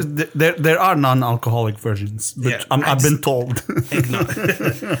 There are non-alcoholic versions, but I've been told.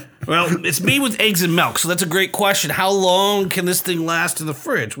 Eggnog. Well, it's made with eggs and milk, so that's a great question. How long can this thing last in the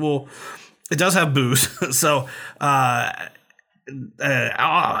fridge? Well, it does have booze. So, Aaron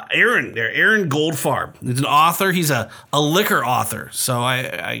Goldfarb. He's an author. He's a liquor author. So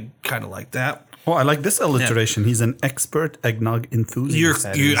I kind of like that. Oh, I like this alliteration. Yeah. He's an expert eggnog enthusiast.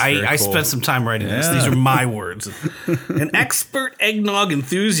 I spent some time writing this. These are my words. An expert eggnog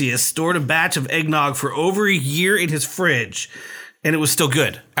enthusiast stored a batch of eggnog for over a year in his fridge, and it was still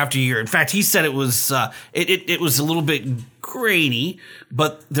good after a year. In fact, he said it was it was a little bit grainy,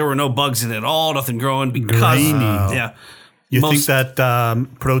 but there were no bugs in it at all, nothing growing because grainy. You think that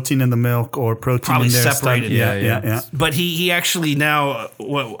protein in the milk or protein probably in there separated? Yeah. But he actually now,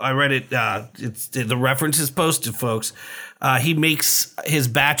 I read it. The reference is posted, folks. He makes his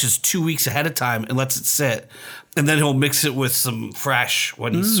batches 2 weeks ahead of time and lets it sit, and then he'll mix it with some fresh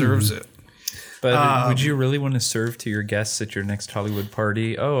when he serves it. But would you really want to serve to your guests at your next Hollywood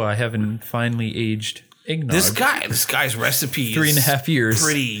party? Oh, I haven't finely aged eggnog. This guy's recipe 3.5 years.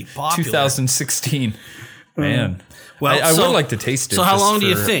 Pretty popular. 2016. Man. Well, I would like to taste it. So how long do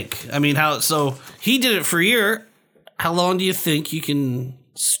you think? I mean, so he did it for a year. How long do you think you can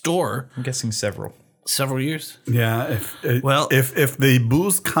store? I'm guessing several. Several years? Yeah. If the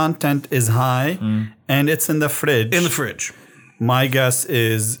booze content is high and it's in the fridge. In the fridge. My guess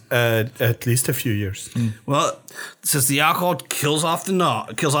is at least a few years. Well, since the alcohol kills off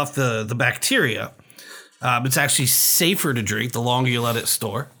the bacteria, it's actually safer to drink the longer you let it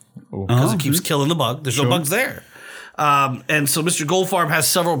store because it keeps killing the bug. There's no bugs there. And so Mr. Goldfarb has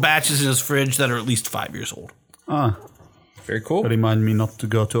several batches in his fridge that are at least 5 years old. Very cool. Remind me not to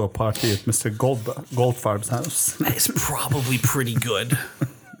go to a party at Mr. Goldfarb's house. It's probably pretty good.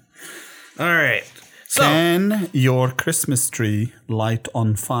 All right. So, can your Christmas tree light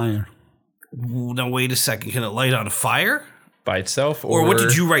on fire? Now, wait a second. Can it light on fire? By itself? Or what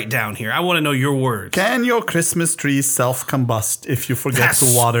did you write down here? I want to know your words. Can your Christmas tree self-combust if you forget to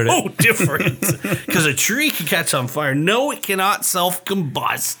water it? That's so different. Because a tree can catch on fire. No, it cannot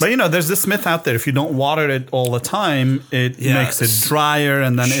self-combust. But, there's this myth out there. If you don't water it all the time, it makes it drier,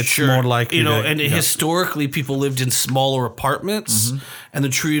 and then it's more likely historically, people lived in smaller apartments, and the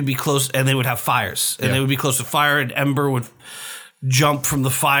tree would be close, and they would have fires. And they would be close to fire, and ember would jump from the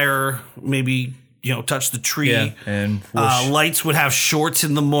fire, maybe touch the tree, and lights would have shorts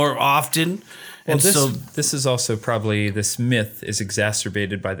in them more often. Well, this is also probably, this myth is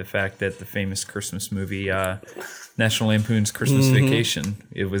exacerbated by the fact that the famous Christmas movie, National Lampoon's Christmas Vacation,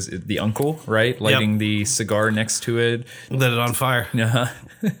 it was the uncle, right, lighting the cigar next to it, lit it on fire.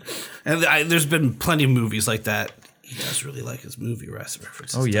 And there's been plenty of movies like that. He does really like his movie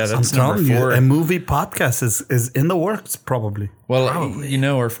references. Oh yeah, that's I'm number 4. A movie podcast is in the works, probably. Well,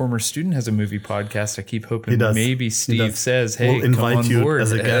 our former student has a movie podcast. I keep hoping maybe Steve says, "Hey, we'll invite come on you board."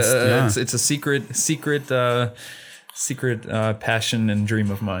 as a guest. It's a secret passion and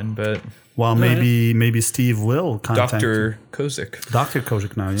dream of mine. But maybe Steve will contact Dr. Kozik. Dr.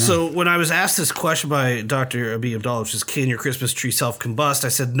 Kozik now. Yeah. So when I was asked this question by Dr. Abi Abdallah, which is, can your Christmas tree self-combust? I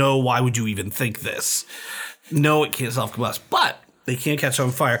said, no. Why would you even think this? No, it can't self-combust, but they can catch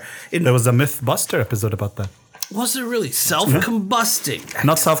on fire. There was a Mythbuster episode about that. Was it really self-combusting?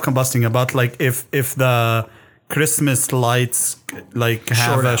 Not self-combusting, about if the Christmas lights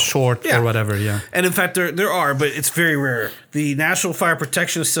have a short or whatever, And in fact, there are, but it's very rare. The National Fire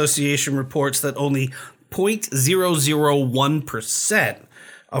Protection Association reports that only 0.001%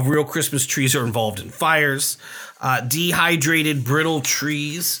 of real Christmas trees are involved in fires. Dehydrated, brittle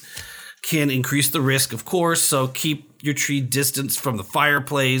trees can increase the risk, of course, so keep your tree distance from the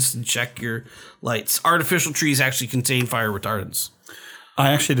fireplace and check your lights. Artificial trees actually contain fire retardants.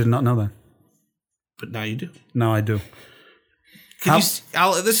 I actually did not know that. But now you do. Now I do. This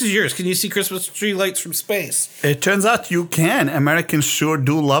is yours. Can you see Christmas tree lights from space? It turns out you can. Americans sure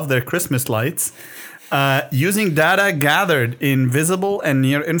do love their Christmas lights. Using data gathered in visible and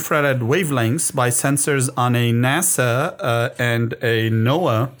near-infrared wavelengths by sensors on a NASA and a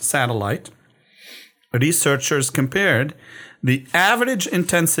NOAA satellite, researchers compared the average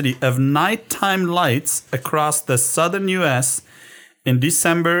intensity of nighttime lights across the southern U.S. in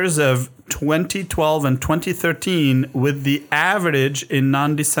Decembers of 2012 and 2013 with the average in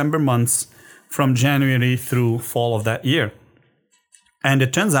non-December months from January through fall of that year. And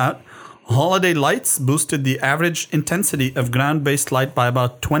it turns out holiday lights boosted the average intensity of ground-based light by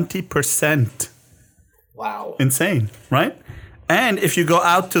about 20%. Wow. Insane, right? And if you go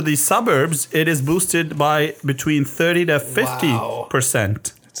out to the suburbs, it is boosted by between 30 to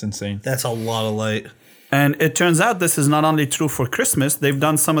 50%. That's insane. That's a lot of light. And it turns out this is not only true for Christmas. They've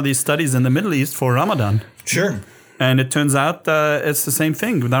done some of these studies in the Middle East for Ramadan. Sure. And it turns out it's the same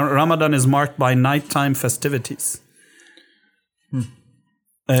thing. Ramadan is marked by nighttime festivities.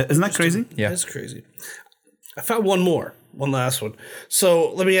 Isn't that crazy? Yeah. That's crazy. I found one last one.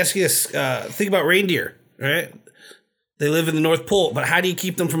 So let me ask you this. Think about reindeer, right? They live in the North Pole, but how do you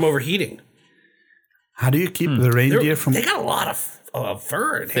keep them from overheating? How do you keep the reindeer from... They got a lot of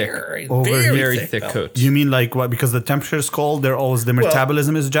fur and hair. Very thick coat. You mean what? Because the temperature is cold, the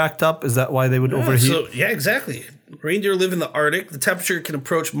metabolism is jacked up? Is that why they would overheat? Exactly. Reindeer live in the Arctic. The temperature can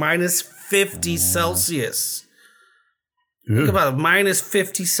approach minus 50 Celsius. Think about it, minus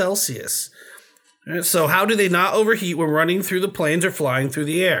 50 Celsius. So how do they not overheat when running through the plains or flying through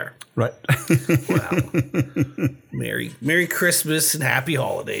the air? Right. Wow. Merry Christmas and happy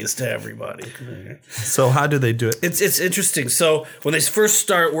holidays to everybody. So how do they do it? It's interesting. So when they first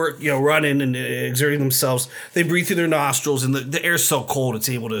start running and exerting themselves, they breathe through their nostrils, and the air's so cold it's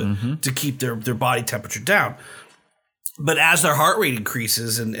able to keep their body temperature down. But as their heart rate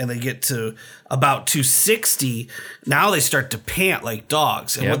increases and they get to about 260, now they start to pant like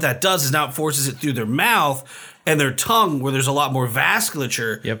dogs. And what that does is now it forces it through their mouth and their tongue, where there's a lot more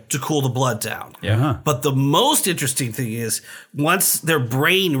vasculature to cool the blood down. But the most interesting thing is once their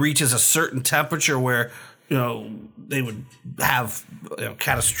brain reaches a certain temperature where they would have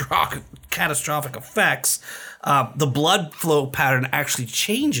catastrophic effects, the blood flow pattern actually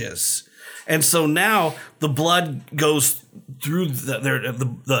changes. And so now the blood goes through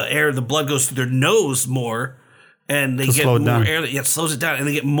the air. The blood goes through their nose more, and they get more air. Yeah, it slows it down, and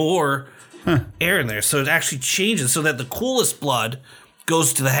they get more air in there. So it actually changes so that the coolest blood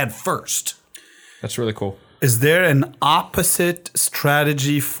goes to the head first. That's really cool. Is there an opposite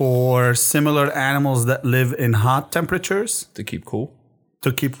strategy for similar animals that live in hot temperatures? To keep cool?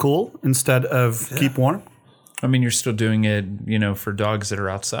 To keep cool instead of keep warm? I mean, you're still doing it, for dogs that are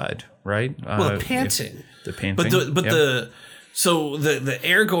outside, right? Well, the panting. The panting. So the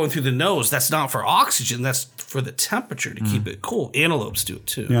air going through the nose, that's not for oxygen, that's for the temperature to keep it cool. Antelopes do it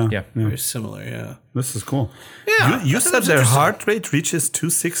too. Yeah. Very similar, yeah. This is cool. Yeah. You said their heart rate reaches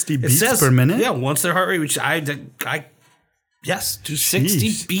 260 beats per minute? Yeah, once their heart rate reaches, yes,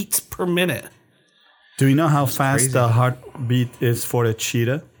 260 beats per minute. Do you know how fast the heartbeat is for a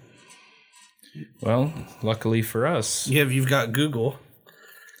cheetah? Well, luckily for us. Yeah, you've got Google.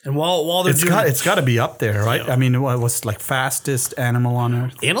 And while they're it's got to be up there, right? I mean, what's like fastest animal on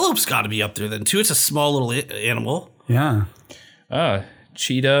Earth? Antelope's got to be up there then too. It's a small little animal. Yeah.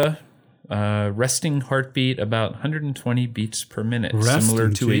 Cheetah, resting heartbeat about 120 beats per minute, similar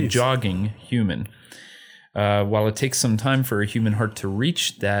to a jogging human. While it takes some time for a human heart to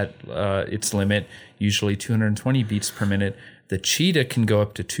reach that its limit, usually 220 beats per minute, the cheetah can go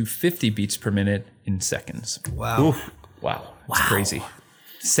up to 250 beats per minute in seconds. Wow. Oof. Wow. That's crazy.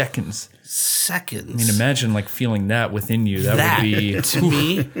 Seconds. I mean, imagine feeling that within you. That would be... To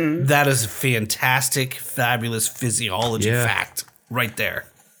me, that is a fantastic, fabulous physiology fact right there.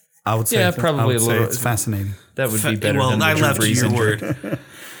 I would say, probably a little. It's fascinating. That would be better than the I Drew left Brees your injury. word.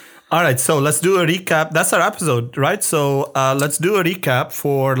 All right, so let's do a recap. That's our episode, right? So let's do a recap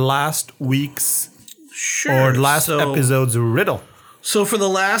for last week's episode's riddle. So for the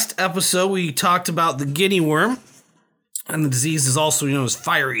last episode, we talked about the guinea worm, and the disease is also known as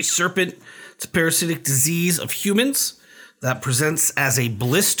fiery serpent. It's a parasitic disease of humans that presents as a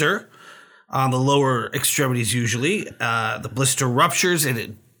blister on the lower extremities usually. The blister ruptures and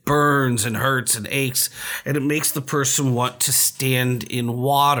it burns and hurts and aches, and it makes the person want to stand in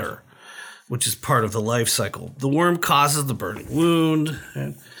water, which is part of the life cycle. The worm causes the burning wound,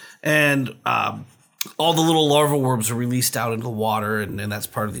 and all the little larval worms are released out into the water, and that's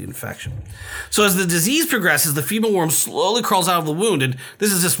part of the infection. So as the disease progresses, the female worm slowly crawls out of the wound, and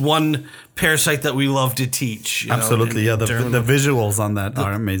this is just one parasite that we love to teach. Absolutely, the visuals on that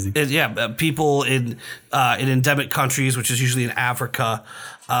are amazing. People in endemic countries, which is usually in Africa,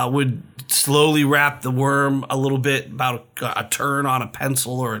 would slowly wrap the worm a little bit, about a turn on a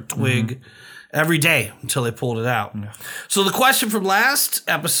pencil or a twig, every day until they pulled it out. Yeah. So the question from last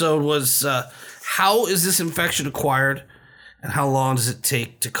episode was, how is this infection acquired, and how long does it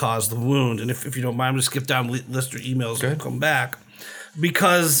take to cause the wound? And if you don't mind, I'm going to skip down listener emails and we'll come back.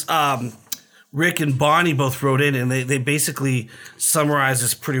 Because Rick and Bonnie both wrote in, and they basically summarize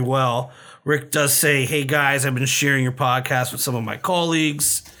this pretty well. Rick does say, hey, guys, I've been sharing your podcast with some of my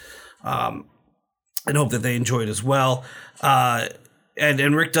colleagues and hope that they enjoyed as well.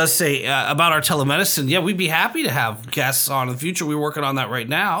 And Rick does say about our telemedicine, we'd be happy to have guests on in the future. We're working on that right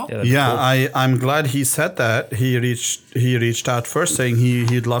now. Yeah, cool. I'm glad he said that. He reached out first saying he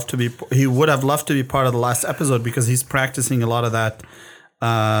would have loved to be part of the last episode because he's practicing a lot of that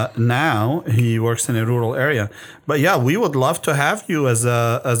now. He works in a rural area. But we would love to have you as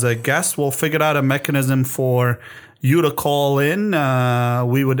a guest. We'll figure out a mechanism for you to call in.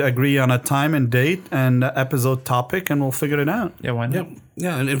 We would agree on a time and date and episode topic, and we'll figure it out. Yeah, why not?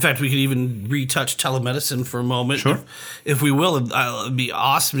 Yeah, and in fact, we could even retouch telemedicine for a moment. Sure. If we will. It'd be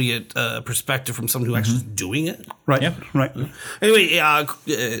awesome to get a perspective from someone who actually is doing it. Right, yeah. Right. Anyway,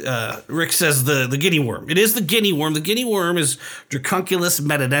 Rick says the guinea worm. It is the guinea worm. The guinea worm is Dracunculus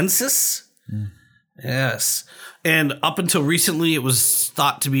metanensis. Yes. And up until recently, it was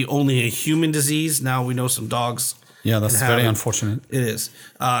thought to be only a human disease. Now we know some dogs Yeah, that's very unfortunate. It is.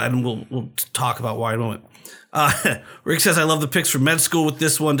 And we'll talk about why in a moment. Rick says, I love the pics from med school with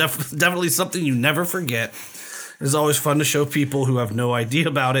this one. Definitely something you never forget. It's always fun to show people who have no idea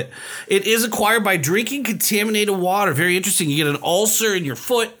about it. It is acquired by drinking contaminated water. Very interesting. You get an ulcer in your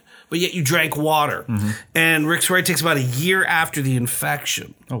foot, but yet you drank water. And Rick's right, it takes about a year after the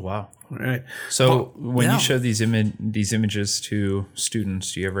infection. Oh, wow. Right. So when you show these images to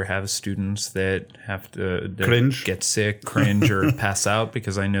students, do you ever have students that have to cringe, get sick, cringe, or pass out?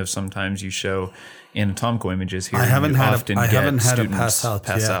 Because I know sometimes you show anatomical images here. I haven't had a pass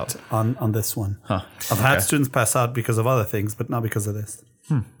out on this one. Huh. I've had students pass out because of other things, but not because of this.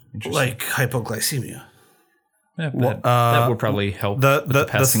 Like hypoglycemia. Yeah, that would probably help the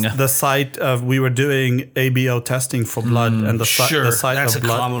passing out. The site of we were doing ABO testing for blood and the site that's of a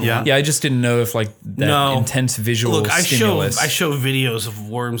blood. common Yeah. one. Yeah, I just didn't know if like that intense visual stimulus. I show videos of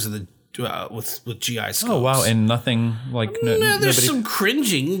worms in the with GI scopes. Oh wow, and nothing like there's some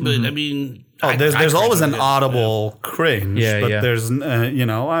cringing, but I mean, there's always an audible cringe. Yeah, but there's I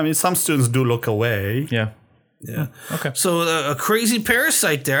mean, some students do look away. Yeah. Yeah. Okay. So a crazy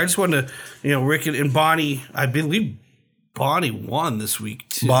parasite there. I just wanted to, Rick and Bonnie, I believe Bonnie won this week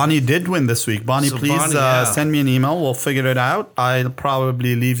too. Bonnie did win this week. Bonnie, please send me an email. We'll figure it out. I'll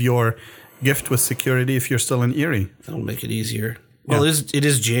probably leave your gift with security if you're still in Erie. That'll make it easier. Well, it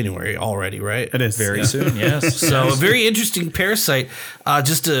is January already, right? It is. Very soon, yes. So a very interesting parasite.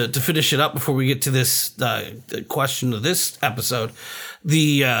 Just to finish it up before we get to this the question of this episode,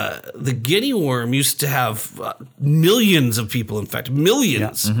 the guinea worm used to have millions of people infected,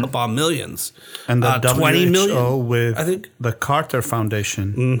 millions upon millions, and the 20 million with I think the Carter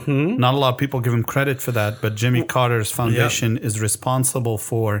Foundation. Not a lot of people give him credit for that, but Jimmy Carter's foundation is responsible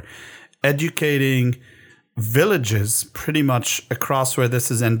for educating villages pretty much across where this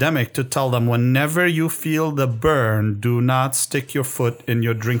is endemic to tell them whenever you feel the burn, do not stick your foot in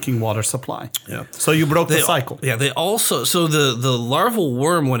your drinking water supply. Yeah. So you broke the cycle. Yeah, they also the larval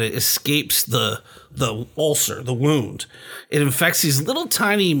worm, when it escapes the ulcer, the wound, it infects these little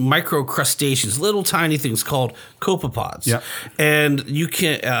tiny microcrustaceans, little tiny things called copepods. Yeah. And you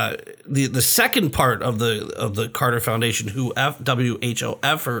can the second part of the Carter Foundation WHO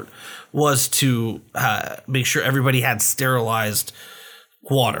effort was to make sure everybody had sterilized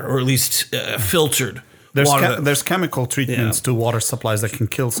water, or at least filtered water. There's chemical treatments to water supplies that can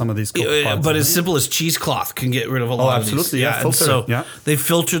kill some of these copepods. But as simple as cheesecloth can get rid of a lot of these. Absolutely, yeah. And so they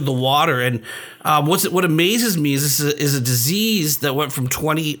filtered the water. And what amazes me is this is a disease that went from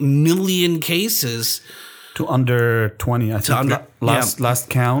 20 million cases to under 20. I think last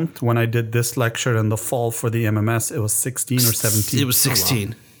count, when I did this lecture in the fall for the MMS, it was 16 or 17. It was 16.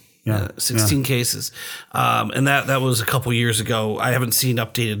 Oh, wow. Yeah, 16 cases. And that was a couple years ago. I haven't seen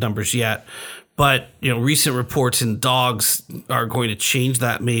updated numbers yet. But, recent reports in dogs are going to change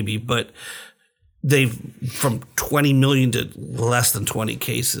that maybe. But they've from 20 million to less than 20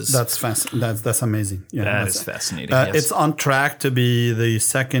 cases. That's amazing. Yeah, that is fascinating. Yes. It's on track to be the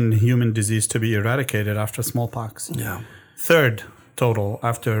second human disease to be eradicated after smallpox. Yeah. Third total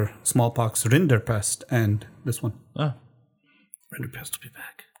after smallpox, Rinderpest, and this one. Oh. Rinderpest will be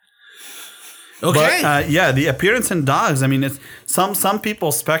back. Okay. But the appearance in dogs. I mean, it's some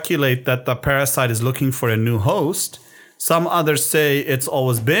people speculate that the parasite is looking for a new host. Some others say it's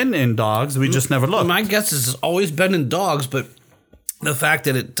always been in dogs. We just never looked. My guess is it's always been in dogs, but the fact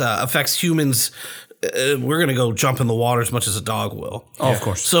that it affects humans, we're going to go jump in the water as much as a dog will. Oh, of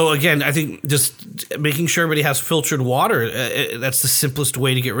course. So again, I think just making sure everybody has filtered water, that's the simplest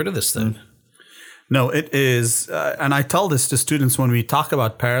way to get rid of this thing. No, it is. And I tell this to students when we talk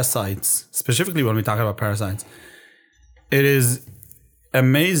about parasites, specifically when we talk about parasites. It is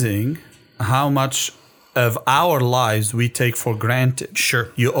amazing how much of our lives we take for granted.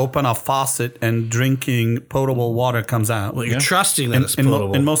 Sure. You open a faucet and drinking potable water comes out. Well, you're trusting that it's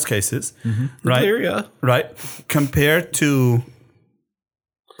potable. In most cases. Right? There, yeah. Right. Compared to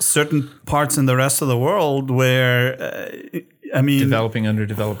certain parts in the rest of the world where... developing,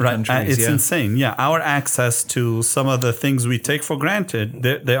 underdeveloped countries. It's insane. Yeah, our access to some of the things we take for granted,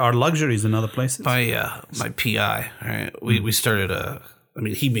 they are luxuries in other places. My PI, right? We started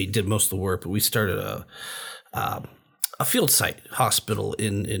he did most of the work, but we started a field site hospital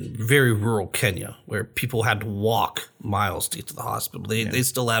in very rural Kenya where people had to walk miles to get to the hospital. They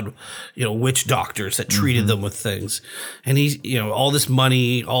still had, witch doctors that treated them with things. And he, all this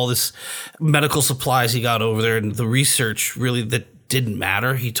money, all this medical supplies he got over there, and the research really that didn't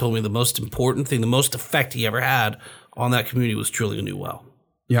matter. He told me the most important thing, the most effect he ever had on that community was drilling a new well.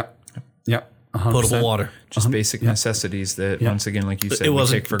 Yeah. Yeah. 100%. Potable water. Just basic necessities that, once again, like you said, it we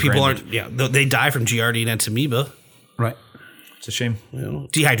wasn't, take for people granted. they die from Giardia and Entamoeba. Right. It's a shame.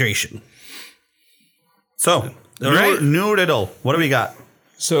 Dehydration. So, right. new riddle. What do we got?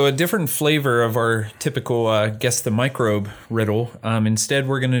 So a different flavor of our typical guess the microbe riddle. Instead,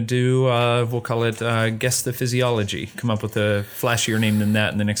 we're going to do, we'll call it guess the physiology. Come up with a flashier name than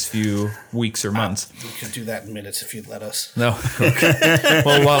that in the next few weeks or months. We could do that in minutes if you'd let us. No. Okay.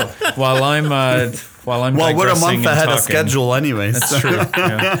 Well, while I'm Well, we're a month ahead of schedule anyway. That's true.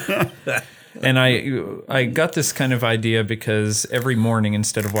 Yeah. And I got this kind of idea because every morning,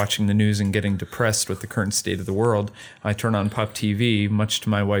 instead of watching the news and getting depressed with the current state of the world, I turn on Pop TV, much to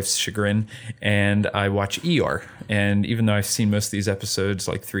my wife's chagrin, and I watch ER. And even though I've seen most of these episodes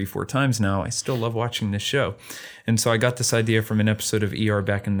like 3-4 times now, I still love watching this show. And so I got this idea from an episode of ER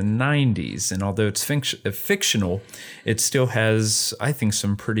back in the 90s. And although it's fictional, it still has, I think,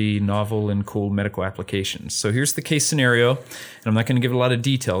 some pretty novel and cool medical applications. So here's the case scenario. And I'm not going to give a lot of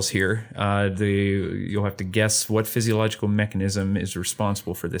details here. You'll have to guess what physiological mechanism is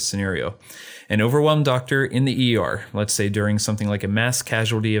responsible for this scenario. An overwhelmed doctor in the ER, let's say during something like a mass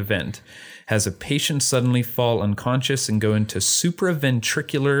casualty event, has a patient suddenly fall unconscious and go into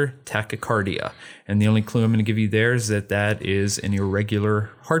supraventricular tachycardia. And the only clue I'm going to give you there is that is an irregular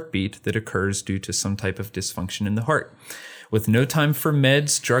heartbeat that occurs due to some type of dysfunction in the heart. With no time for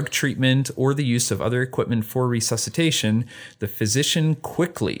meds, drug treatment, or the use of other equipment for resuscitation, the physician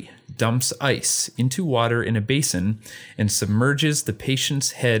quickly dumps ice into water in a basin and submerges the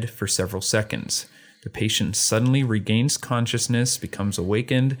patient's head for several seconds. The patient suddenly regains consciousness, becomes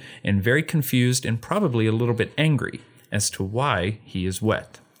awakened, and very confused and probably a little bit angry as to why he is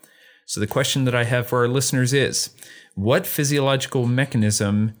wet. So the question that I have for our listeners is, what physiological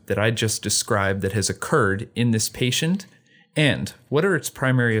mechanism that I just described that has occurred in this patient, and what are its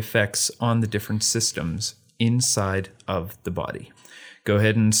primary effects on the different systems inside of the body? Go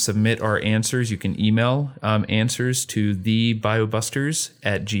ahead and submit our answers. You can email answers to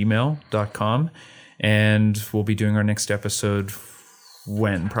thebiobusters@gmail.com. And we'll be doing our next episode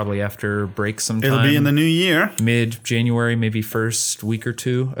when? Probably after break sometime. It'll be in the new year. Mid-January, maybe first week or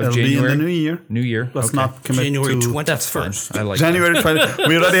two of It'll January. Be in the new year. New year. Let's not commit January to 21st. That's fine. I like January 20th.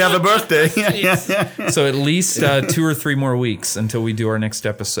 We already have a birthday. that. So at least 2 or 3 more weeks until we do our next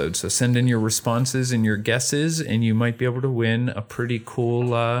episode. So send in your responses and your guesses, and you might be able to win a pretty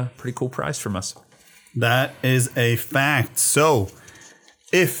cool prize from us. That is a fact. So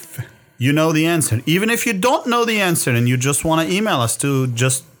if you know the answer, even if you don't know the answer and you just want to email us to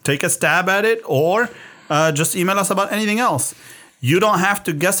just take a stab at it, or just email us about anything else, you don't have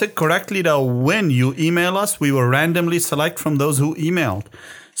to guess it correctly to win. You email us. We will randomly select from those who emailed.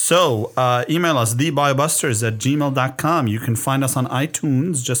 So email us, thebiobusters@gmail.com. You can find us on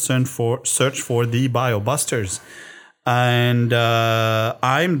iTunes. Just search for The BioBusters. And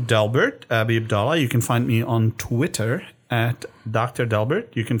I'm Delbert Abi Abdallah. You can find me on Twitter at Dr. Delbert.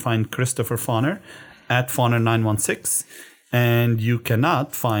 You can find Christopher Fauner at Fauner916. And you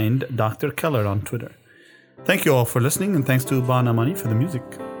cannot find Dr. Keller on Twitter. Thank you all for listening, and thanks to Bana Money for the music.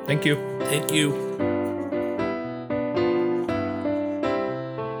 Thank you. Thank you.